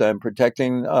rainforest and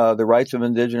protecting the rights of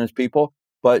indigenous people.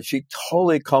 But she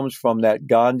totally comes from that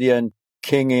Gandhian,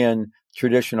 Kingian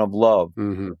tradition of love.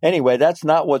 Anyway, that's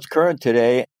not what's current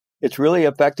today. It's really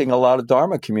affecting a lot of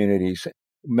Dharma communities,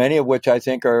 many of which I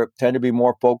think tend to be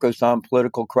more focused on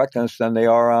political correctness than they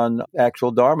are on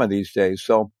actual Dharma these days.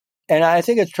 So, and I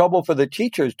think it's trouble for the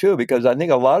teachers too, because I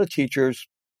think a lot of teachers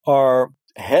are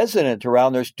hesitant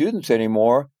around their students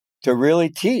anymore to really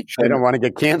teach. They don't want to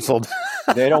get canceled.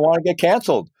 They don't want to get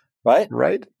canceled, right?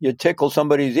 Right. You tickle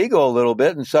somebody's ego a little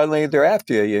bit and suddenly they're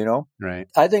after you, Right.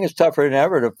 I think it's tougher than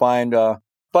ever to find,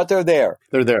 but they're there.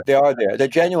 They're there. They are there. The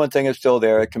genuine thing is still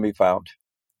there. It can be found.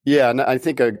 Yeah. And I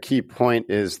think a key point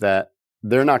is that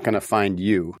they're not going to find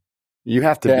you. You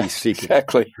have to be seeking.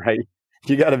 Exactly. Right.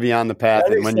 You got to be on the path,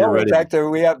 and when you're ready. In fact,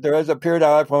 there is a period of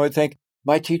life when we think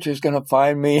my teacher's going to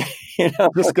find me.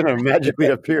 Just going to magically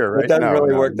appear, right? It doesn't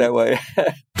really work that way.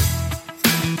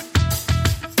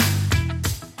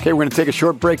 Okay, we're going to take a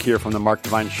short break here from the Mark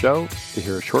Divine Show to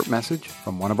hear a short message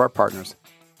from one of our partners.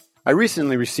 I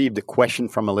recently received a question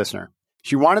from a listener.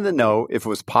 She wanted to know if it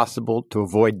was possible to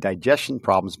avoid digestion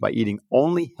problems by eating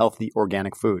only healthy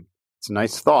organic food. It's a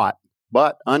nice thought,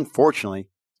 but unfortunately,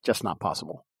 just not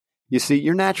possible. You see,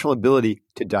 your natural ability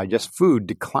to digest food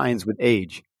declines with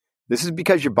age. This is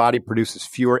because your body produces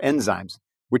fewer enzymes,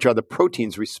 which are the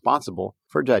proteins responsible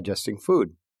for digesting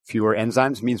food. Fewer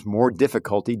enzymes means more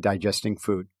difficulty digesting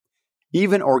food.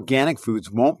 Even organic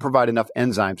foods won't provide enough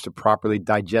enzymes to properly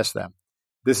digest them.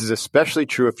 This is especially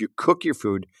true if you cook your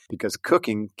food, because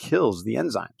cooking kills the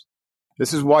enzymes.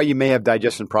 This is why you may have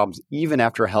digestion problems even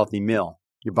after a healthy meal.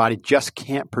 Your body just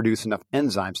can't produce enough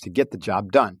enzymes to get the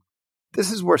job done. This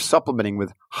is where supplementing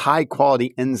with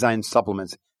high-quality enzyme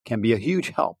supplements can be a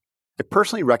huge help. I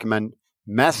personally recommend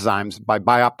Masszymes by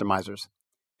Bioptimizers.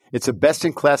 It's a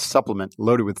best-in-class supplement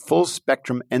loaded with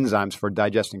full-spectrum enzymes for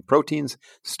digesting proteins,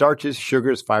 starches,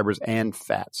 sugars, fibers, and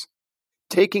fats.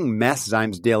 Taking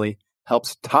Masszymes daily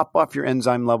helps top off your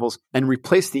enzyme levels and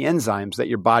replace the enzymes that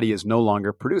your body is no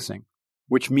longer producing,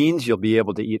 which means you'll be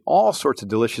able to eat all sorts of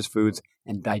delicious foods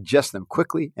and digest them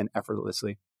quickly and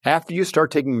effortlessly. After you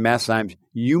start taking Masszymes,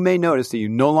 you may notice that you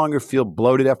no longer feel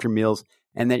bloated after meals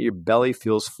and that your belly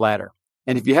feels flatter.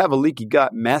 And if you have a leaky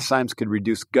gut, Masszymes could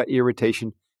reduce gut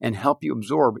irritation and help you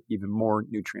absorb even more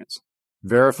nutrients.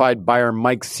 Verified buyer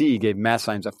Mike C. gave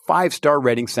Masszymes a 5-star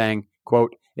rating saying,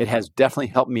 quote, "It has definitely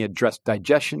helped me address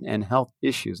digestion and health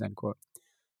issues," end quote.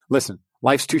 Listen,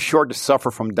 life's too short to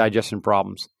suffer from digestion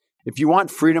problems. If you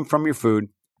want freedom from your food,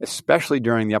 especially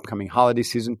during the upcoming holiday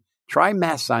season, try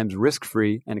Masszymes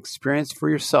risk-free and experience for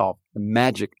yourself the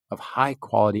magic of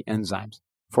high-quality enzymes.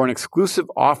 For an exclusive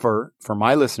offer for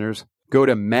my listeners, go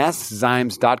to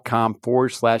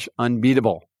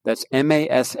masszymes.com/unbeatable. That's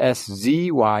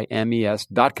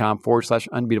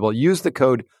masszymes.com/unbeatable. Use the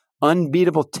code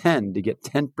unbeatable10 to get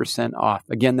 10% off.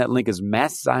 Again, that link is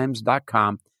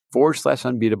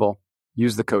masszymes.com/unbeatable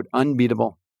Use the code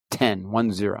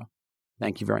UNBEATABLE10.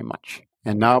 Thank you very much.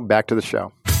 And now back to the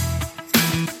show.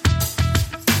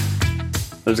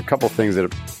 There's a couple things that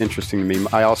are interesting to me.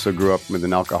 I also grew up with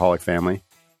an alcoholic family,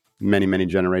 many, many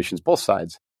generations, both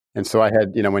sides. And so I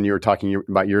had, when you were talking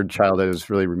about your childhood, it was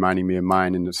really reminding me of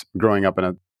mine. And just growing up in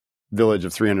a village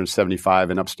of 375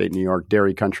 in upstate New York,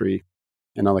 dairy country,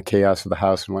 and all the chaos of the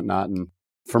house and whatnot. And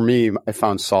for me, I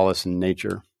found solace in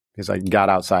nature because I got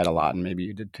outside a lot, and maybe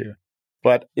you did too.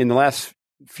 But in the last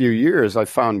few years, I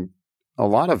found a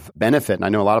lot of benefit, and I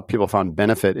know a lot of people found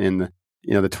benefit in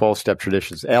the 12-step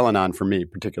traditions, Al-Anon for me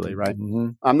particularly, right? Mm-hmm.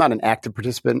 I'm not an active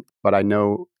participant, but I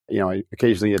know, I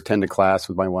occasionally attend a class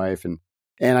with my wife, and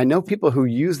I know people who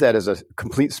use that as a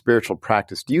complete spiritual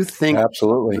practice. Do you think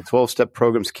absolutely the 12-step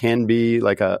programs can be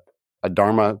like a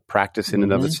Dharma practice in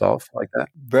and of itself like that?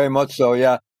 Very much so,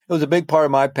 yeah. It was a big part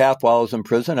of my path while I was in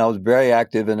prison. I was very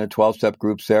active in the 12-step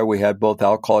groups there. We had both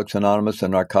Alcoholics Anonymous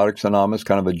and Narcotics Anonymous,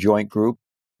 kind of a joint group.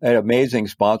 I had amazing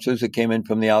sponsors that came in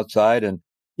from the outside. And,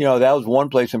 that was one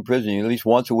place in prison. At least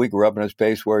once a week, we're up in a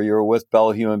space where you were with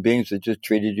fellow human beings that just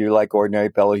treated you like ordinary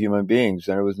fellow human beings.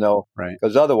 And there was no,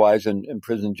 because otherwise in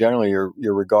prison, generally, you're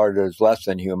regarded as less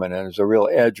than human. And there's a real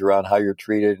edge around how you're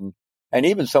treated. And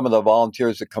even some of the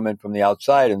volunteers that come in from the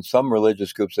outside and some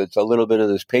religious groups, it's a little bit of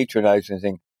this patronizing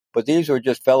thing. But these were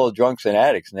just fellow drunks and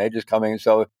addicts, and they just come in.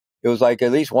 So it was like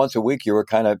at least once a week you were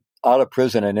kind of out of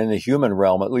prison and in the human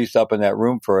realm, at least up in that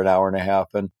room for an hour and a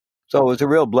half. And so it was a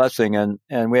real blessing. And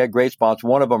we had great sponsors.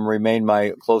 One of them remained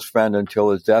my close friend until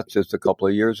his death just a couple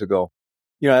of years ago.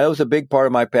 That was a big part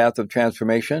of my path of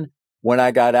transformation. When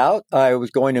I got out, I was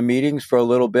going to meetings for a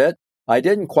little bit. I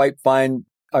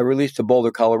released to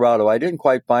Boulder, Colorado. I didn't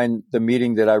quite find the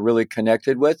meeting that I really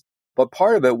connected with. But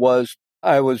part of it was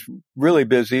I was really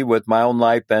busy with my own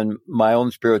life and my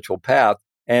own spiritual path.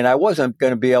 And I wasn't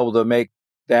going to be able to make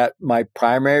that my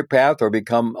primary path or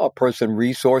become a person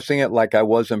resourcing it like I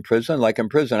was in prison. Like in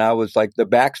prison, I was like the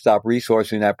backstop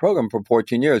resourcing that program for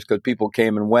 14 years because people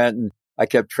came and went and I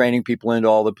kept training people into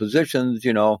all the positions,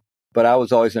 but I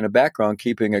was always in the background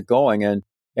keeping it going.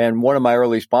 And one of my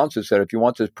early sponsors said, if you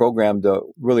want this program to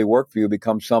really work for you,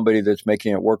 become somebody that's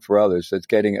making it work for others, that's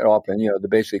getting it off in, the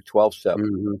basic 12-step.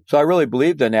 Mm-hmm. So I really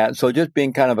believed in that. And so just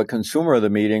being kind of a consumer of the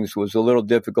meetings was a little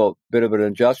difficult, bit of an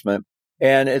adjustment.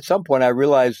 And at some point I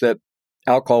realized that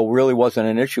alcohol really wasn't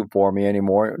an issue for me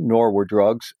anymore, nor were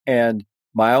drugs. And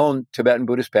my own Tibetan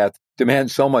Buddhist path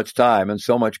demands so much time and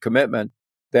so much commitment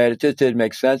that it just didn't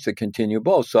make sense to continue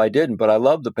both. So I didn't, but I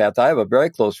love the path. I have a very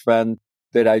close friend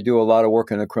that I do a lot of work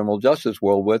in the criminal justice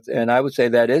world with. And I would say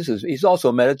he's also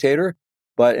a meditator,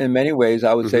 but in many ways,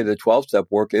 I would say the 12-step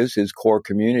work is his core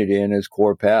community and his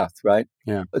core path, right?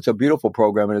 Yeah. It's a beautiful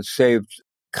program and it's saved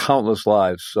countless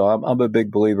lives. So I'm a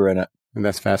big believer in it. And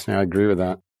that's fascinating. I agree with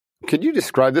that. Could you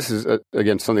describe, this is,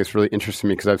 again, something that's really interesting to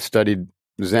me because I've studied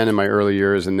Zen in my early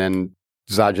years and then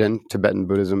Zazen, Tibetan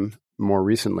Buddhism, more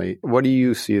recently. What do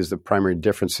you see as the primary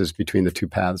differences between the two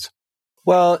paths?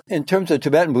 Well, in terms of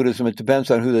Tibetan Buddhism, it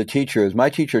depends on who the teacher is. My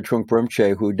teacher, Trungpa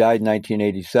Rinpoche, who died in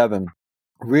 1987,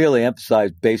 really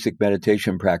emphasized basic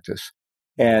meditation practice.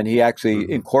 And he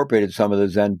actually incorporated some of the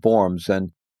Zen forms.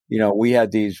 And, we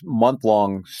had these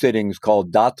month-long sittings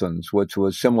called datans, which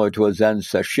was similar to a Zen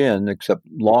sesshin, except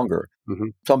longer. Mm-hmm.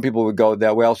 Some people would go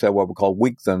that. We also have what we call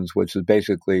weekthans, which is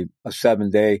basically a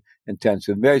 7-day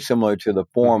intensive, very similar to the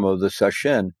form of the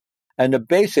sesshin. And the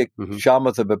basic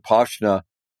shamatha vipassana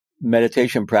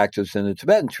meditation practice in the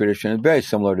Tibetan tradition is very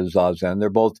similar to Zazen.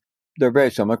 They're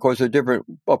very similar. Of course, there are different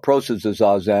approaches to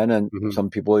Zazen, and some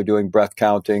people are doing breath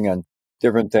counting and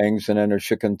different things, and then there's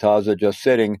shikantaza, just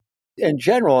sitting. In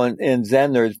general, in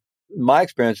Zen, my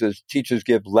experience is teachers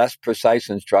give less precise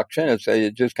instruction.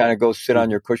 It just kind of go sit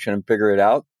on your cushion and figure it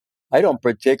out. I don't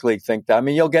particularly think that. I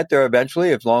mean, you'll get there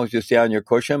eventually as long as you stay on your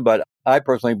cushion, but I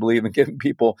personally believe in giving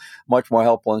people much more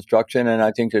helpful instruction, and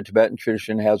I think the Tibetan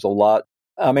tradition has a lot.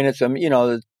 I mean, it's,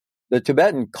 the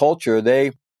Tibetan culture,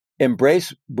 they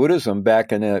embraced Buddhism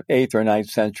back in the 8th or 9th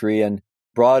century and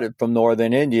brought it from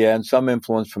northern India and some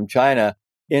influence from China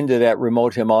into that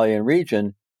remote Himalayan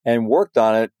region and worked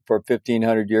on it for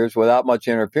 1,500 years without much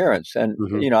interference. And,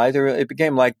 it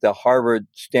became like the Harvard,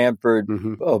 Stanford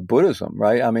of Buddhism,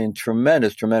 right? I mean,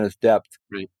 tremendous depth.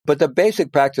 Right. But the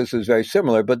basic practice is very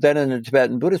similar. But then in the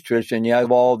Tibetan Buddhist tradition, you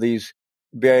have all these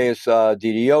various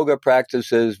Dhyana yoga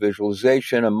practices,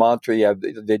 visualization, and mantra. You have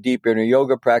the deep inner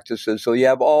yoga practices. So you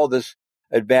have all this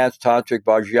advanced tantric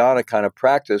vajrayana kind of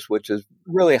practice, which is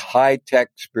really high-tech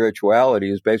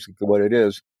spirituality is basically what it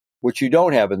is, which you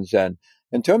don't have in Zen.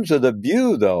 In terms of the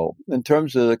view, though, in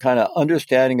terms of the kind of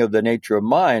understanding of the nature of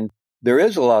mind, there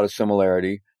is a lot of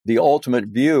similarity. The ultimate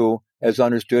view as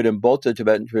understood in both the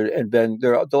Tibetan tradition and then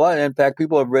there are a lot. In fact,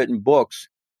 people have written books.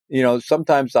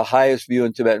 Sometimes the highest view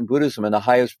in Tibetan Buddhism and the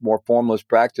highest, more formalist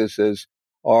practices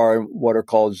are what are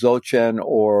called Dzogchen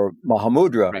or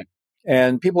Mahamudra. Right.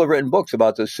 And people have written books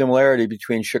about the similarity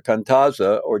between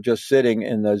Shikantaza, or just sitting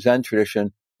in the Zen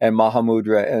tradition, and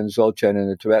Mahamudra and Dzogchen in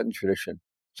the Tibetan tradition.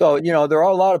 So, there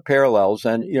are a lot of parallels.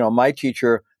 And, my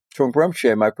teacher, Trungpa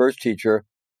Rinpoche, my first teacher,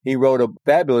 he wrote a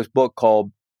fabulous book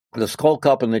called The Skull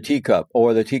Cup and the Teacup,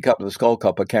 or The Teacup and the Skull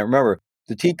Cup. I can't remember.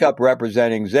 The teacup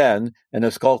representing Zen and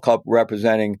the skull cup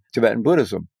representing Tibetan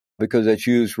Buddhism, because it's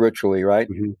used ritually, right?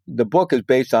 Mm-hmm. The book is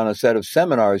based on a set of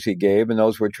seminars he gave, and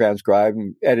those were transcribed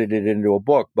and edited into a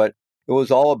book. But it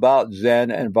was all about Zen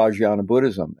and Vajrayana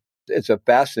Buddhism. It's a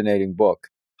fascinating book.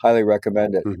 Highly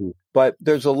recommend it. Mm-hmm. But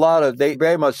there's they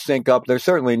very much sync up. There's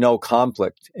certainly no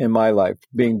conflict in my life,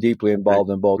 being deeply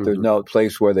involved in both. Mm-hmm. There's no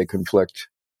place where they conflict.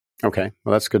 Okay.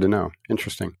 Well, that's good to know.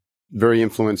 Interesting. Very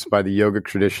influenced by the yogic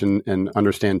tradition and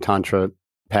understand Tantra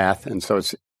path. And so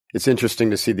it's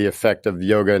interesting to see the effect of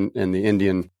yoga and the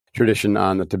Indian tradition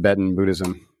on the Tibetan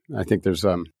Buddhism. I think there's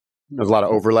a lot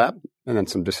of overlap and then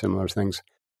some dissimilar things.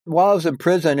 While I was in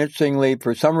prison, interestingly,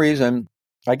 for some reason,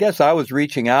 I guess I was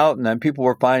reaching out and then people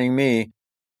were finding me,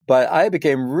 but I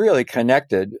became really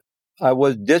connected. I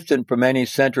was distant from many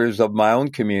centers of my own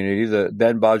community, the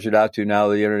then Bajadatu, now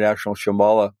the International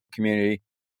Shambhala community.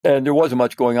 And there wasn't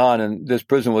much going on, and this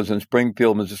prison was in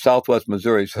Springfield, Southwest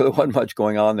Missouri, so there wasn't much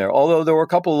going on there. Although there were a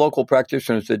couple of local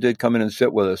practitioners that did come in and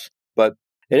sit with us. But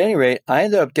at any rate, I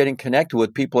ended up getting connected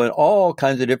with people in all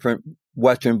kinds of different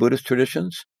Western Buddhist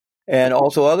traditions and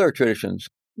also other traditions,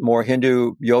 more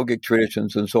Hindu yogic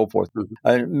traditions and so forth. Mm-hmm.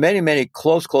 And many, many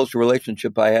close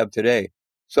relationship I have today.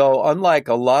 So unlike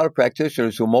a lot of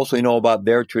practitioners who mostly know about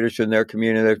their tradition, their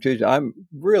community, their tradition, I'm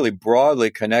really broadly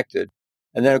connected.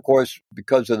 And then, of course,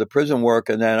 because of the prison work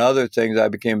and then other things, I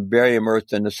became very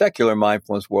immersed in the secular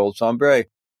mindfulness world. So I'm very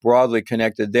broadly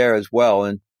connected there as well.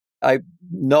 And I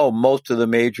know most of the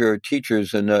major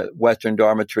teachers in the Western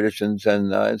Dharma traditions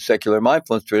and secular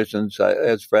mindfulness traditions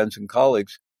as friends and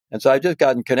colleagues. And so I've just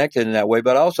gotten connected in that way.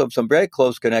 But I also have some very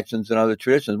close connections in other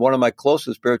traditions. One of my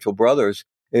closest spiritual brothers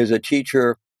is a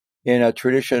teacher in a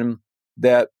tradition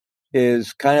that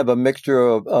is kind of a mixture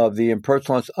of the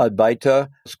impersonalist Advaita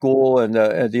school and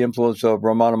the influence of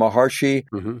Ramana Maharshi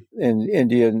mm-hmm. in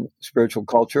Indian spiritual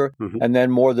culture, mm-hmm. and then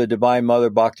more the Divine Mother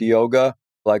Bhakti Yoga,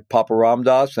 like Papa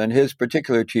Ramdas. And his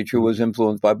particular teacher was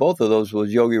influenced by both of those,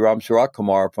 was Yogi Ram Surat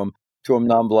Kumar from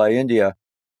Tirumnambalai, India.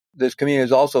 This community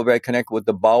is also very connected with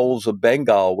the Baouls of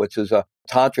Bengal, which is a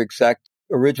tantric sect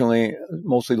originally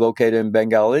mostly located in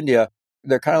Bengal, India.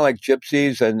 They're kind of like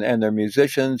gypsies and they're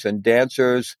musicians and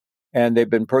dancers. And they've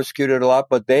been persecuted a lot,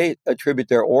 but they attribute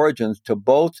their origins to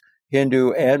both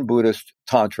Hindu and Buddhist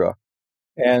Tantra.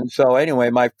 And so anyway,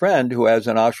 my friend who has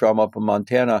an ashram up in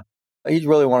Montana, he's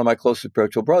really one of my closest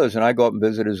spiritual brothers, and I go up and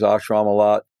visit his ashram a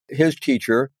lot. His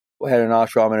teacher had an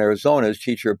ashram in Arizona. His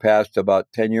teacher passed about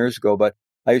 10 years ago, but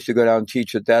I used to go down and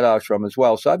teach at that ashram as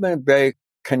well. So I've been very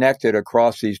connected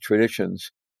across these traditions,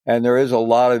 and there is a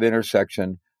lot of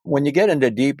intersection. When you get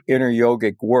into deep inner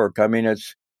yogic work, I mean,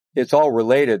 it's all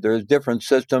related. There's different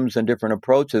systems and different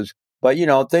approaches. But,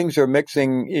 things are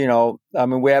mixing,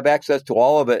 we have access to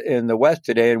all of it in the West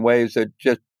today in ways that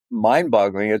just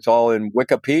mind-boggling. It's all in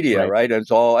Wikipedia, right? And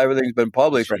everything's been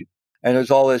published. Right. And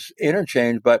there's all this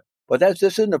interchange. But this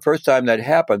isn't the first time that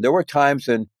happened. There were times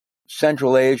in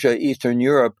Central Asia, Eastern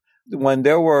Europe, when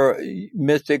there were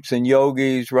mystics and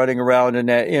yogis running around in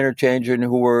that interchange and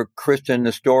who were Christian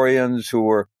Nestorians, who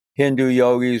were Hindu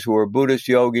yogis, who were Buddhist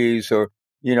yogis,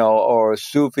 or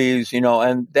Sufis,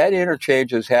 and that interchange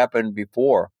has happened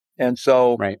before. And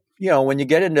so, right. When you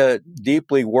get into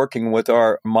deeply working with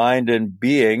our mind and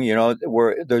being,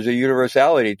 there's a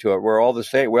universality to it. We're all the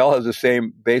same. We all have the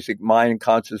same basic mind,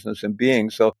 consciousness, and being.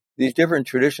 So these different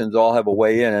traditions all have a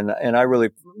way in, and I really,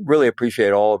 really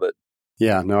appreciate all of it.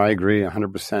 Yeah, no, I agree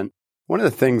 100%. One of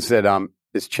the things that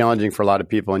is challenging for a lot of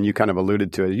people, and you kind of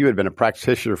alluded to it, you had been a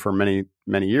practitioner for many,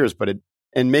 many years,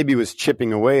 and maybe was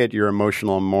chipping away at your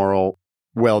emotional and moral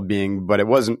well-being, but it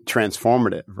wasn't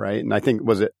transformative, right? And I think,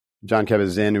 was it John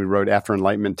Kabat-Zinn who wrote After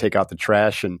Enlightenment, Take Out the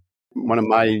Trash? And one of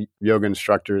my yoga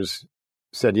instructors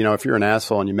said, if you're an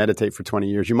asshole and you meditate for 20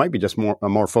 years, you might be just a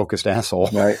more focused asshole.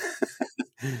 Right.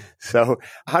 So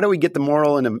how do we get the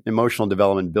moral and emotional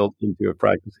development built into a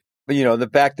practice? The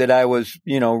fact that I was,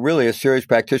 really a serious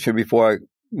practitioner before I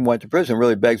went to prison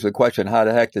really begs the question, how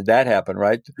the heck did that happen,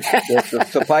 right?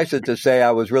 Suffice it to say,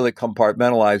 I was really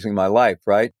compartmentalizing my life,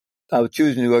 right? I was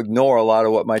choosing to ignore a lot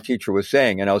of what my teacher was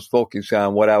saying, and I was focusing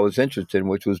on what I was interested in,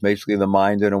 which was basically the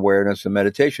mind and awareness and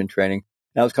meditation training.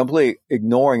 And I was completely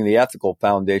ignoring the ethical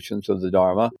foundations of the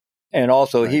Dharma. And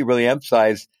also, he really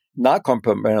emphasized not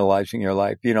compartmentalizing your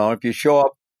life. If you show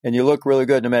up and you look really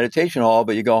good in a meditation hall,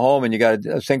 but you go home and you got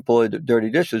a sink full of dirty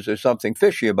dishes, there's something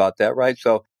fishy about that, right?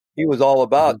 So he was all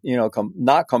about,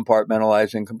 not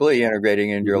compartmentalizing, completely integrating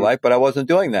into your life. But I wasn't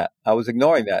doing that. I was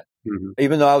ignoring that.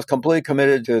 Even though I was completely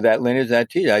committed to that lineage, that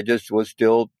teaching, I just was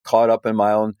still caught up in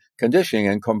my own conditioning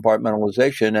and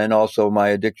compartmentalization and also my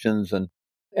addictions and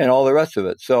all the rest of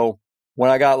it. So when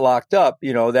I got locked up,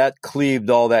 that cleaved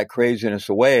all that craziness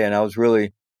away and I was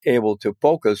really able to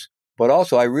focus. But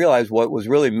also I realized what was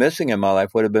really missing in my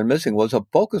life, what had been missing, was a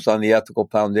focus on the ethical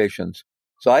foundations.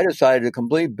 So I decided to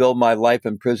completely build my life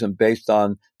in prison based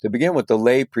on, to begin with, the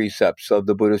lay precepts of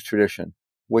the Buddhist tradition,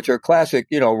 which are classic,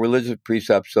 religious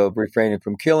precepts of refraining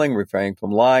from killing, refraining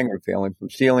from lying, refraining from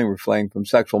stealing, refraining from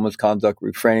sexual misconduct,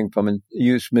 refraining from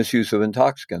misuse of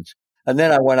intoxicants. And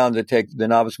then I went on to take the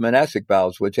novice monastic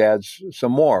vows, which adds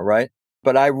some more, right?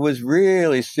 But I was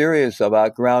really serious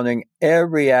about grounding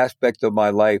every aspect of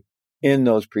my life in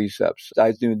those precepts.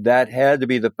 I knew that had to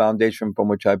be the foundation from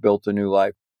which I built a new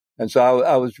life. And so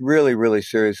I was really, really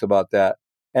serious about that.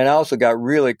 And I also got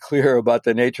really clear about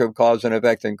the nature of cause and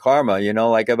effect and karma.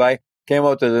 Like if I came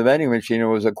up to the vending machine and there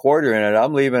was a quarter in it,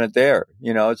 I'm leaving it there.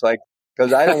 It's like,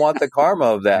 because I don't want the karma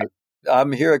of that.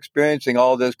 I'm here experiencing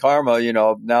all this karma,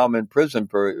 now I'm in prison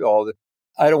for all this.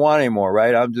 I don't want any more,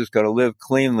 right? I'm just going to live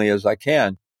cleanly as I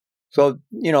can. So,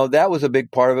 that was a big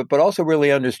part of it, but also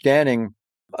really understanding,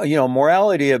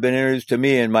 morality had been introduced to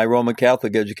me in my Roman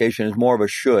Catholic education as more of a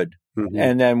should.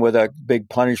 And then with a big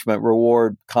punishment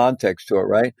reward context to it,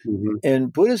 right? In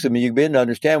Buddhism, you begin to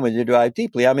understand when you dive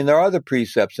deeply. I mean, there are other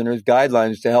precepts and there's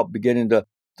guidelines to help beginning to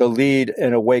lead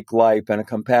an awake life and a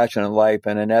compassionate life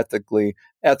and an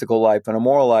ethical life and a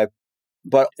moral life.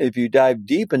 But if you dive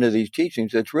deep into these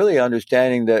teachings, it's really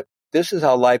understanding that this is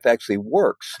how life actually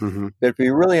works. That if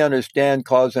you really understand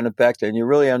cause and effect and you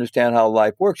really understand how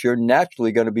life works, you're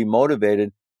naturally going to be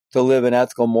motivated to live an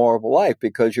ethical, moral life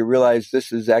because you realize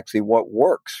this is actually what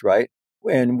works, right?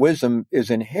 And wisdom is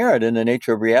inherent in the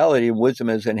nature of reality, and wisdom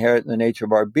is inherent in the nature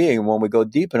of our being. And when we go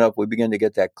deep enough, we begin to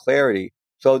get that clarity.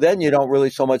 So then you don't really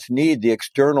so much need the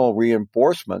external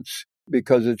reinforcements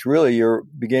because it's really you're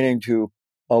beginning to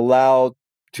allow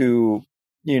to,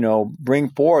 bring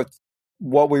forth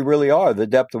what we really are, the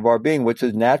depth of our being, which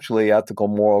is naturally ethical,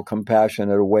 moral,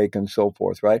 compassionate, awake, and so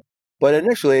forth, right? But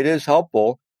initially, it is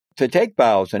helpful to take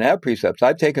vows and have precepts.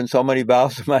 I've taken so many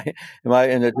vows in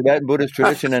the Tibetan Buddhist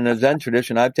tradition and the Zen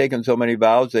tradition. I've taken so many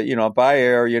vows that, if I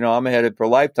err, I'm headed for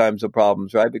lifetimes of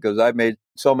problems, right? Because I've made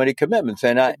so many commitments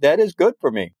and that is good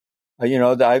for me. I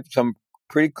have some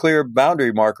pretty clear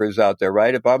boundary markers out there,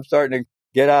 right? If I'm starting to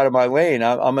get out of my lane,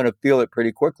 I'm going to feel it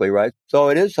pretty quickly, right? So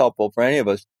it is helpful for any of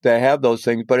us to have those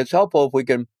things, but it's helpful if we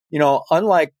can,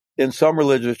 unlike in some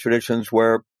religious traditions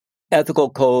where ethical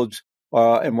codes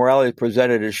and morality is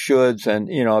presented as shoulds, and,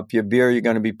 if you veer, you're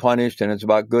going to be punished, and it's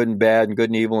about good and bad and good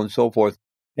and evil and so forth.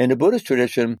 In the Buddhist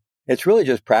tradition, it's really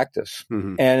just practice.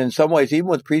 And in some ways, even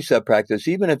with precept practice,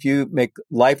 even if you make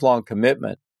lifelong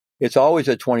commitment, it's always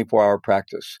a 24-hour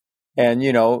practice. And,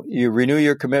 you renew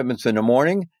your commitments in the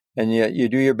morning, and you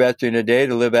do your best during the day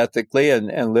to live ethically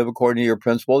and live according to your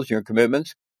principles, your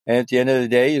commitments. And at the end of the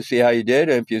day, you see how you did.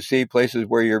 And if you see places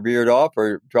where you're veered off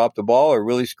or dropped the ball or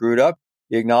really screwed up,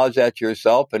 you acknowledge that to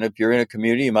yourself. And if you're in a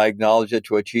community, you might acknowledge it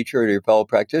to a teacher or to your fellow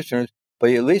practitioners, but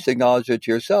you at least acknowledge it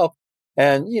to yourself.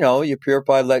 And, you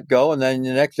purify, let go. And then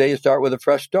the next day you start with a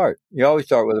fresh start. You always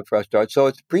start with a fresh start.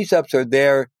 So precepts are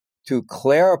there to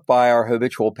clarify our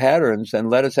habitual patterns and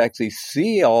let us actually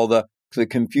see all the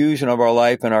confusion of our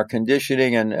life and our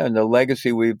conditioning and the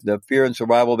legacy the fear and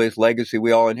survival based legacy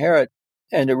we all inherit,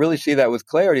 and to really see that with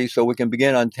clarity so we can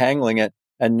begin untangling it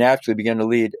and naturally begin to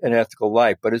lead an ethical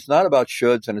life. But it's not about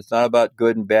shoulds and it's not about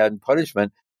good and bad and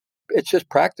punishment. It's just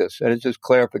practice and it's just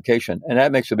clarification. And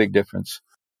that makes a big difference.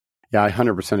 Yeah, I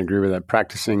 100% agree with that.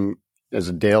 Practicing as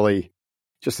a daily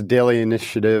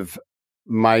initiative.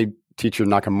 My teacher,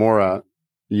 Nakamura,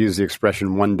 used the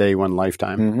expression one day, one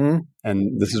lifetime.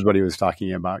 And this is what he was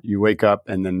talking about. You wake up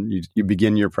and then you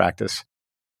begin your practice.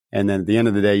 And then at the end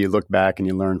of the day, you look back and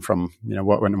you learn from,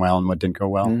 what went well and what didn't go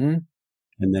well.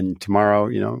 And then tomorrow,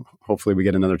 hopefully we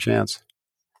get another chance.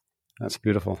 That's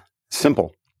beautiful.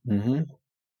 Simple.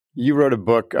 You wrote a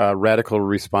book, Radical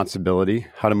Responsibility,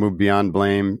 How to Move Beyond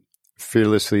Blame,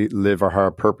 Fearlessly Live Our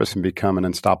Higher Purpose, and Become an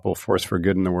Unstoppable Force for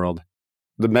Good in the World.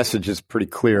 The message is pretty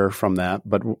clear from that,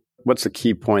 but what's the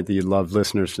key point that you'd love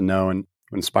listeners to know and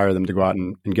inspire them to go out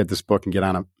and get this book and get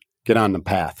on the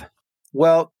path?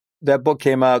 Well, that book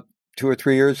came out 2 or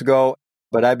 3 years ago.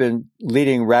 But I've been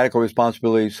leading radical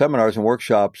responsibility seminars and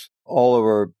workshops all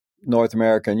over North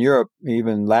America and Europe,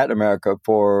 even Latin America,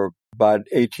 for about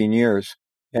 18 years.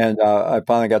 And I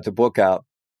finally got the book out.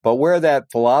 But where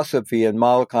that philosophy and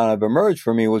model kind of emerged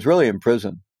for me was really in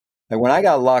prison. And when I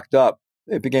got locked up,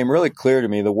 it became really clear to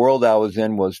me the world I was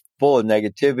in was full of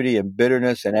negativity and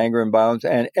bitterness and anger and violence,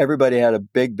 and everybody had a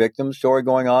big victim story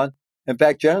going on. In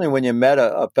fact, generally when you met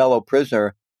a fellow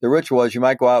prisoner, the ritual was you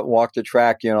might go out and walk the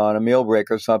track, on a meal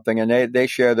break or something, and they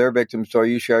share their victim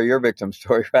story, you share your victim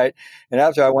story, right? And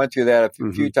after I went through that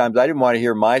a few times, I didn't want to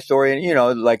hear my story.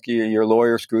 And, like your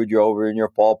lawyer screwed you over and your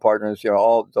fall partners,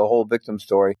 all the whole victim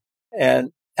story.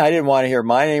 And I didn't want to hear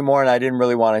mine anymore, and I didn't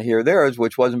really want to hear theirs,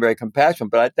 which wasn't very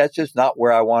compassionate, but that's just not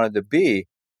where I wanted to be.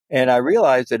 And I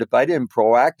realized that if I didn't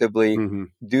proactively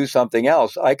do something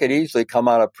else, I could easily come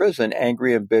out of prison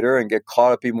angry and bitter and get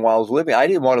caught up even while I was living. I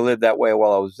didn't want to live that way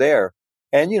while I was there.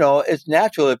 And, it's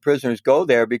natural that prisoners go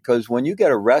there because when you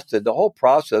get arrested, the whole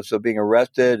process of being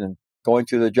arrested and going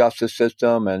through the justice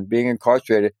system and being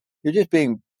incarcerated, you're just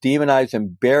being demonized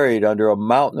and buried under a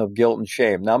mountain of guilt and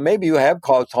shame. Now, maybe you have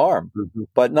caused harm,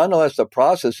 but nonetheless, the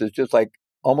process is just like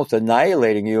almost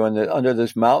annihilating you under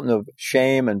this mountain of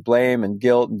shame and blame and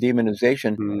guilt and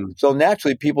demonization. So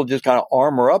naturally, people just kind of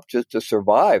armor up just to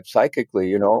survive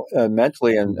psychically,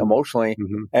 mentally and emotionally.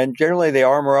 And generally, they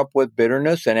armor up with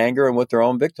bitterness and anger and with their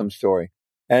own victim story.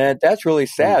 And that's really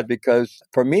sad because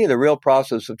for me, the real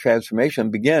process of transformation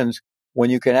begins when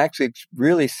you can actually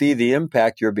really see the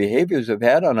impact your behaviors have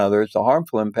had on others, the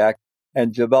harmful impact,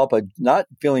 and develop not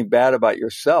feeling bad about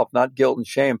yourself, not guilt and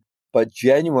shame, but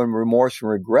genuine remorse and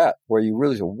regret, where you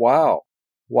really say, wow,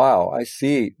 I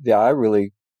see that I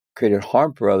really created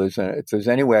harm for others. And if there's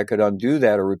any way I could undo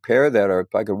that or repair that, or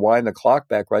if I could wind the clock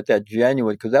back, right, that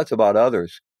genuine, because that's about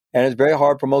others. And it's very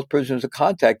hard for most prisoners to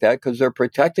contact that because they're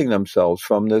protecting themselves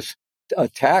from this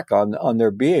attack on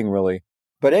their being, really.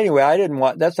 But anyway,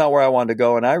 that's not where I wanted to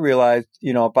go. And I realized,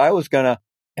 if I was going to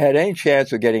had any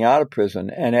chance of getting out of prison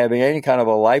and having any kind of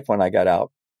a life when I got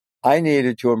out, I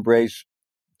needed to embrace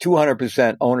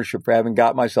 200% ownership for having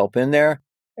got myself in there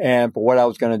and for what I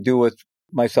was going to do with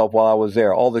myself while I was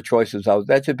there. All the choices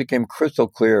that just became crystal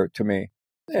clear to me.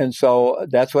 And so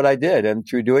that's what I did. And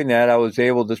through doing that, I was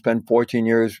able to spend 14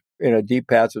 years in a deep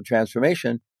path of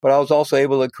transformation. But I was also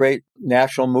able to create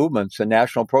national movements and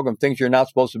national programs, things you're not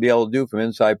supposed to be able to do from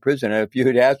inside prison. And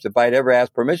if I'd ever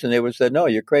asked permission, they would have said, no,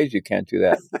 you're crazy. You can't do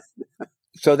that.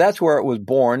 So that's where it was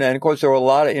born. And of course, there were a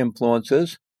lot of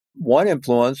influences. One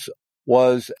influence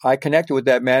was I connected with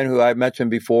that man who I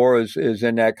mentioned before is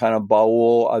in that kind of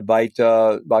Maull,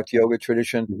 Advaita, Bhakti Yoga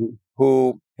tradition,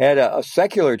 who had a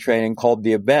secular training called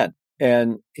The Event.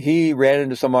 And he ran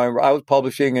into I was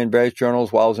publishing in various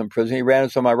journals while I was in prison. He ran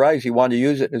into some of my writings. He wanted to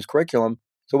use it in his curriculum.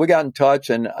 So we got in touch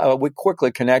and we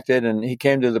quickly connected, and he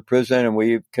came to the prison and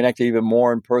we connected even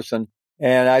more in person.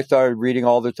 And I started reading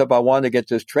all this stuff. I wanted to get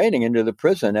this training into the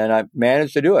prison, and I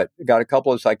managed to do it. I got a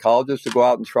couple of psychologists to go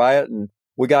out and try it, and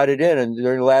we got it in. And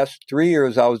during the last 3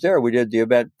 years I was there, we did the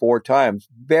event 4 times.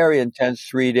 Very intense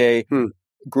 3-day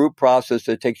group process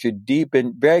that takes you deep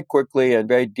in very quickly and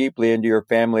very deeply into your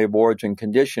family of origin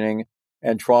conditioning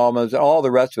and traumas and all the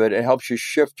rest of it. It helps you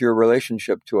shift your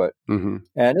relationship to it. And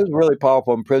it was really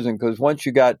powerful in prison because once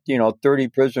you got, 30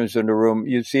 prisoners in the room,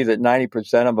 you see that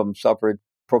 90% of them suffered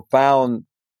profound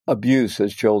abuse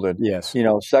as children. Yes.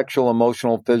 Sexual,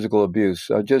 emotional, physical abuse,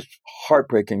 just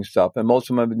heartbreaking stuff. And most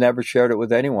of them have never shared it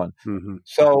with anyone.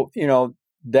 So,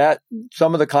 that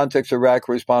some of the context of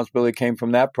radical responsibility came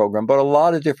from that program, but a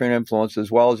lot of different influences,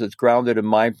 as well as it's grounded in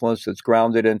mindfulness, it's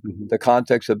grounded in the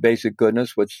context of basic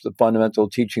goodness, which is the fundamental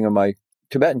teaching of my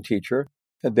Tibetan teacher,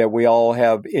 that we all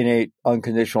have innate,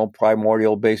 unconditional,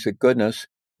 primordial basic goodness.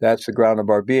 That's the ground of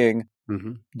our being.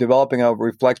 Developing a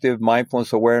reflective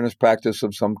mindfulness awareness practice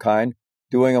of some kind,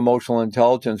 doing emotional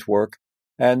intelligence work,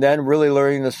 and then really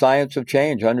learning the science of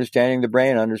change, understanding the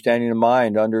brain, understanding the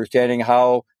mind, understanding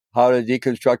how to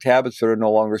deconstruct habits that are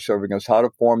no longer serving us, how to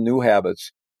form new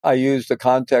habits. I use the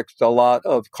context a lot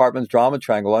of Cartman's drama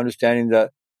triangle, understanding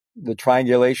the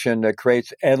triangulation that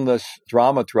creates endless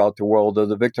drama throughout the world of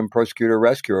the victim, persecutor,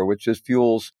 rescuer, which just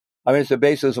fuels, it's the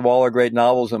basis of all our great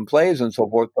novels and plays and so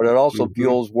forth, but it also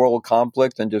fuels world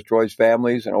conflict and destroys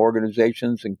families and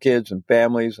organizations and kids and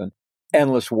families and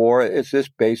endless war. It's this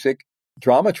basic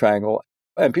drama triangle.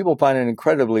 And people find it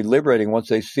incredibly liberating once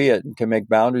they see it and can make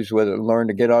boundaries with it and learn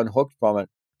to get unhooked from it.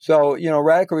 So,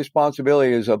 Radical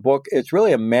Responsibility is a book. It's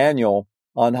really a manual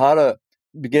on how to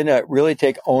begin to really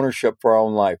take ownership for our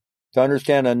own life, to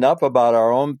understand enough about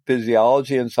our own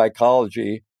physiology and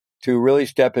psychology to really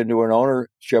step into an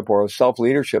ownership or a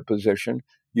self-leadership position,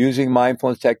 using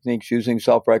mindfulness techniques, using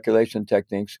self-regulation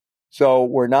techniques. So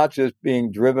we're not just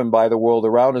being driven by the world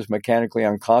around us mechanically,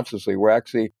 unconsciously. We're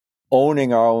actually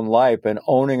owning our own life and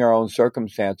owning our own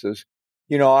circumstances.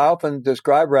 I often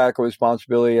describe radical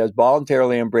responsibility as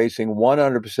voluntarily embracing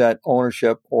 100%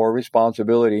 ownership or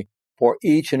responsibility for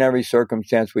each and every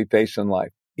circumstance we face in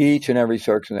life, each and every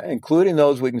circumstance, including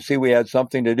those we can see we had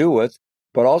something to do with,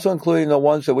 but also including the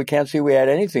ones that we can't see we had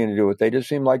anything to do with. They just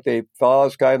seem like they fell out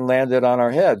of the sky and landed on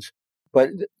our heads.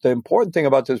 But the important thing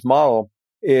about this model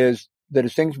is the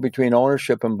distinction between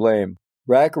ownership and blame.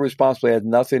 Radical responsibility has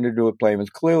nothing to do with blame. It's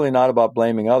clearly not about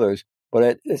blaming others,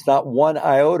 but it's not one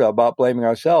iota about blaming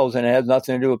ourselves, and it has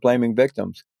nothing to do with blaming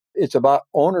victims. It's about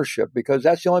ownership, because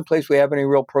that's the only place we have any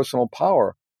real personal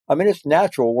power. I mean, it's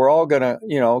natural. We're all going to,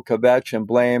 kvetch and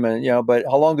blame, and, but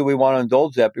how long do we want to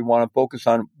indulge that? We want to focus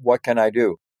on what can I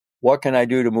do? What can I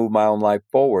do to move my own life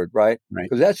forward, right?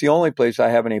 Because that's the only place I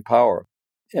have any power.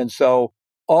 And so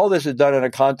all this is done in a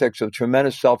context of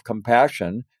tremendous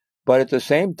self-compassion, but at the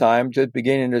same time, just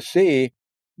beginning to see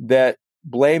that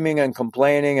blaming and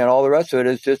complaining and all the rest of it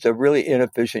is just a really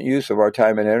inefficient use of our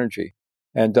time and energy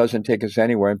and doesn't take us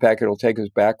anywhere. In fact, it'll take us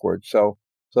backwards. So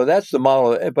that's the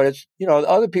model. But it's,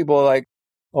 other people are like,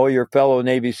 oh, your fellow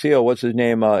Navy SEAL, what's his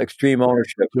name? Extreme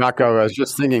ownership. Jocko, I was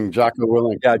just thinking Jocko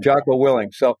Willink. Yeah, Jocko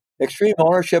Willink. So extreme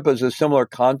ownership is a similar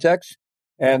context.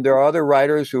 And there are other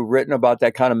writers who've written about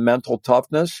that kind of mental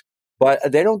toughness,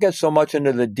 but they don't get so much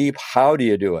into the deep, how do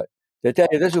you do it? They tell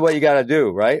you, this is what you got to do,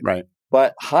 right? Right.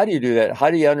 But how do you do that?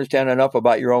 How do you understand enough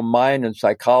about your own mind and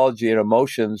psychology and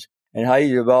emotions, and how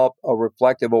you develop a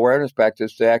reflective awareness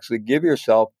practice to actually give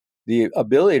yourself the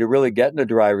ability to really get in the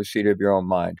driver's seat of your own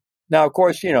mind? Now, of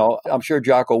course, I'm sure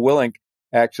Jocko Willink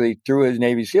actually, through his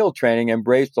Navy SEAL training,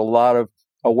 embraced a lot of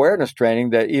awareness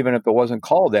training that even if it wasn't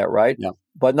called that, right? Yeah.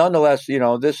 But nonetheless,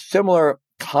 this similar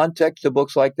context to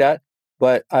books like that,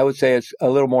 but I would say it's a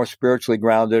little more spiritually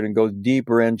grounded and goes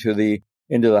deeper into the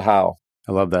how.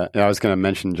 I love that. Yeah, I was going to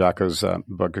mention Jocko's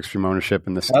book, Extreme Ownership.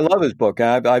 I love his book.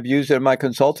 I've used it in my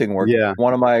consulting work. Yeah.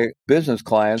 One of my business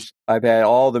clients, I've had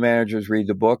all the managers read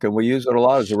the book, and we use it a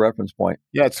lot as a reference point.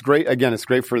 Yeah, it's great. Again, it's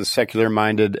great for the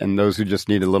secular-minded and those who just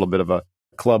need a little bit of a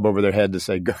club over their head to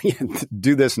say, go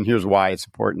do this, and here's why it's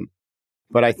important.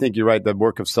 But I think you're right. The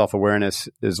work of self-awareness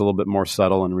is a little bit more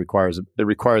subtle and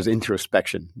requires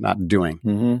introspection, not doing.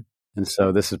 Mm-hmm. And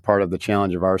so this is part of the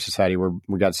challenge of our society, where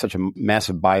we got such a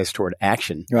massive bias toward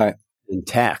action, right, and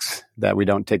tasks, that we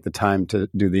don't take the time to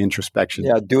do the introspection.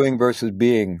 Yeah, doing versus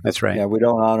being. That's right. Yeah, we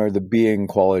don't honor the being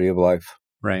quality of life.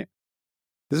 Right.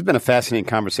 This has been a fascinating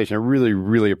conversation. I really,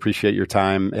 really appreciate your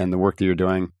time and the work that you're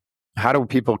doing. How do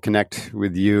people connect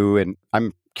with you? And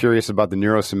I'm curious about the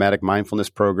neurosomatic mindfulness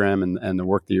program and the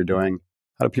work that you're doing.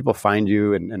 How do people find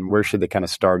you, and where should they kind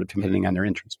of start depending on their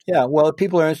interest? Yeah, well, if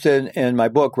people are interested in my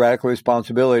book, Radical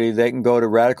Responsibility, they can go to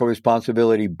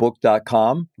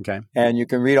radicalresponsibilitybook.com. Okay. And you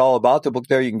can read all about the book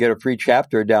there. You can get a free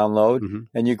chapter download,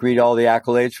 and you can read all the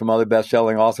accolades from other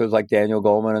best-selling authors like Daniel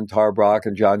Goleman and Tara Brach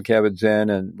and John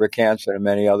Kabat-Zinn and Rick Hansen and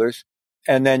many others.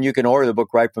 And then you can order the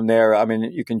book right from there. I mean,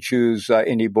 you can choose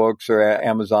Indie Books or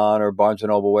Amazon or Barnes &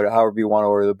 Noble, whatever, however you want to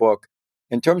order the book.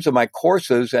 In terms of my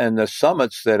courses and the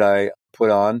summits that I put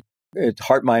on, it's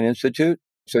Heart Mind Institute.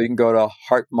 So you can go to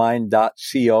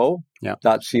heartmind.co,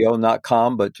 .co, not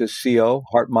com, but just co,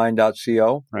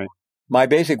 heartmind.co. Right. My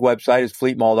basic website is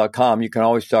fleetmaull.com. You can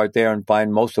always start there and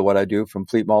find most of what I do from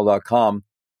fleetmaull.com.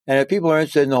 And if people are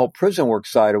interested in the whole prison work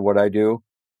side of what I do,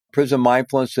 Prison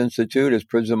Mindfulness Institute is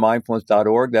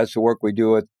prisonmindfulness.org. That's the work we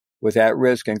do with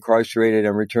at-risk, incarcerated,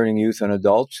 and returning youth and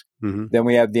adults. Mm-hmm. Then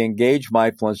we have the Engaged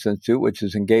Mindfulness Institute, which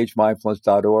is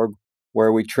engagedmindfulness.org,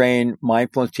 where we train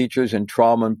mindfulness teachers in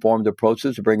trauma-informed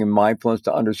approaches to bringing mindfulness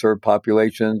to underserved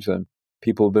populations and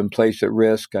people who've been placed at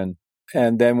risk. And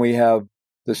then we have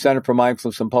the Center for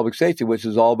Mindfulness and Public Safety, which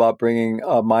is all about bringing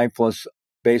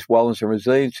mindfulness-based wellness and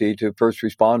resiliency to first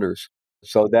responders.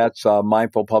 So that's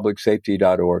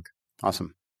mindfulpublicsafety.org.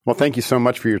 Awesome. Well, thank you so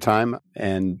much for your time.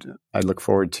 And I look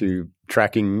forward to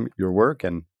tracking your work.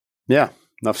 And yeah,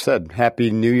 enough said. Happy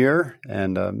New Year,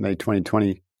 and may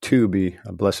 2022 be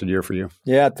a blessed year for you.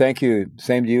 Yeah, thank you.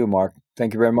 Same to you, Mark.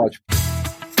 Thank you very much.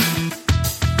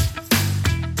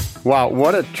 Wow,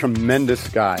 what a tremendous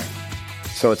guy.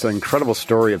 So it's an incredible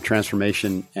story of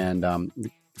transformation. And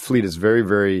Fleet is very,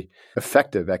 very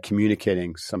effective at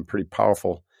communicating some pretty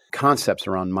powerful concepts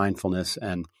around mindfulness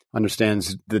and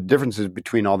understands the differences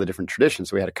between all the different traditions.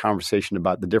 So we had a conversation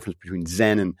about the difference between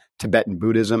Zen and Tibetan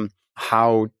Buddhism,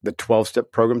 how the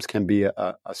 12-step programs can be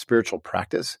a spiritual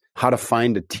practice, how to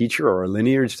find a teacher or a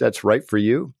lineage that's right for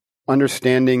you,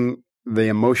 understanding the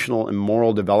emotional and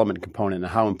moral development component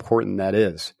and how important that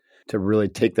is to really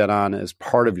take that on as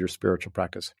part of your spiritual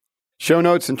practice. Show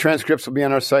notes and transcripts will be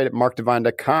on our site at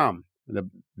markdivine.com. The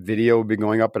video will be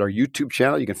going up at our YouTube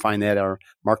channel. You can find that at our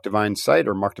Mark Divine site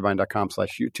or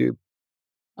markdivine.com/YouTube.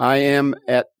 I am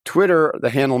at Twitter, the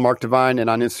handle Mark Divine, and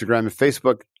on Instagram and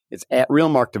Facebook, it's at Real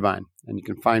Mark Divine. And you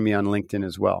can find me on LinkedIn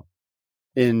as well.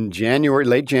 In January,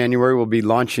 late January, we'll be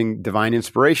launching Divine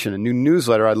Inspiration, a new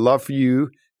newsletter. I'd love for you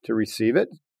to receive it.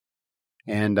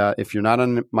 And if you're not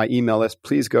on my email list,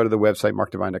 please go to the website,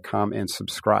 markdivine.com, and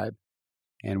subscribe.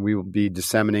 And we will be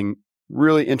disseminating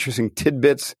really interesting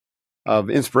tidbits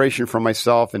of inspiration from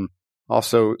myself and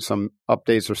also some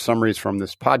updates or summaries from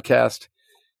this podcast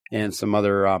and some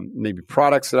other maybe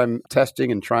products that I'm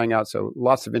testing and trying out. So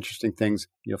lots of interesting things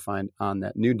you'll find on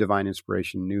that new Divine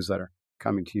Inspiration newsletter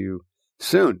coming to you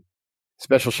soon.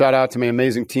 Special shout out to my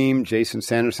amazing team, Jason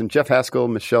Sanderson, Jeff Haskell,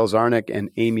 Michelle Zarnick, and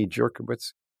Amy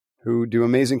Jerkowitz, who do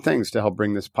amazing things to help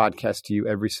bring this podcast to you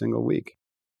every single week.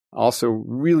 Also,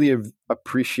 really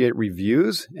appreciate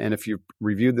reviews. And if you've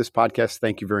reviewed this podcast,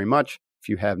 thank you very much. If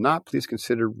you have not, please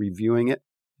consider reviewing it.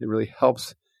 It really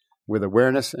helps with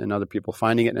awareness and other people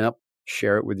finding it, and help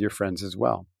share it with your friends as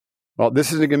well. Well,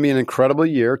 this is going to be an incredible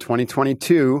year,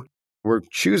 2022. We're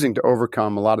choosing to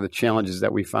overcome a lot of the challenges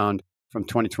that we found from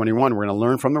 2021. We're going to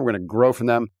learn from them. We're going to grow from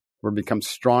them. We're going to become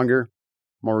stronger,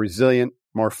 more resilient,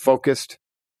 more focused,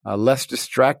 less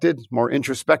distracted, more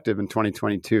introspective in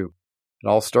 2022. It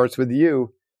all starts with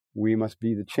you. We must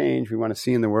be the change we want to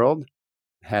see in the world.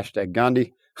 Hashtag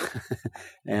Gandhi.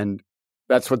 And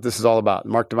that's what this is all about. The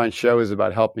Mark Divine Show is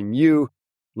about helping you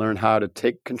learn how to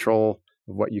take control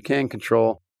of what you can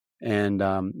control and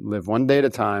live one day at a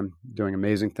time, doing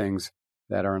amazing things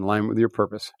that are in line with your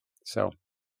purpose. So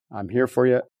I'm here for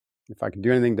you. If I can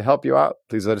do anything to help you out,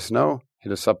 please let us know.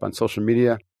 Hit us up on social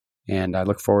media. And I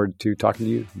look forward to talking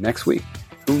to you next week.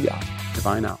 Booyah.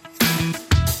 Divine out.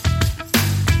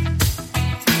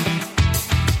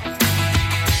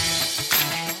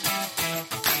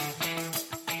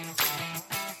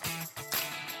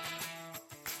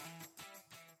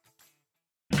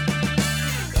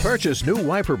 Purchase new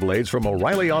wiper blades from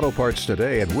O'Reilly Auto Parts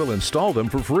today and we'll install them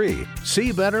for free.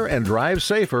 See better and drive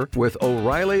safer with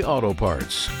O'Reilly Auto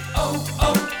Parts.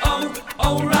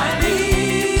 O'Reilly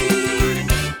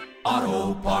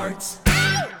Auto Parts.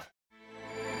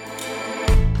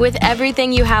 With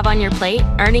everything you have on your plate,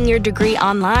 earning your degree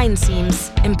online seems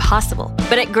impossible.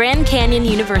 But at Grand Canyon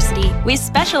University, we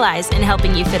specialize in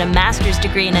helping you fit a master's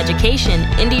degree in education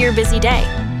into your busy day.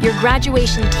 Your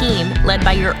graduation team, led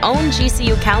by your own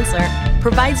GCU counselor,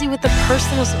 provides you with the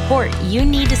personal support you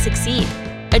need to succeed.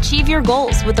 Achieve your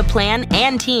goals with a plan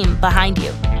and team behind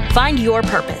you. Find your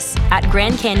purpose at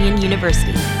Grand Canyon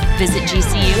University. Visit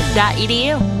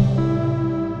gcu.edu.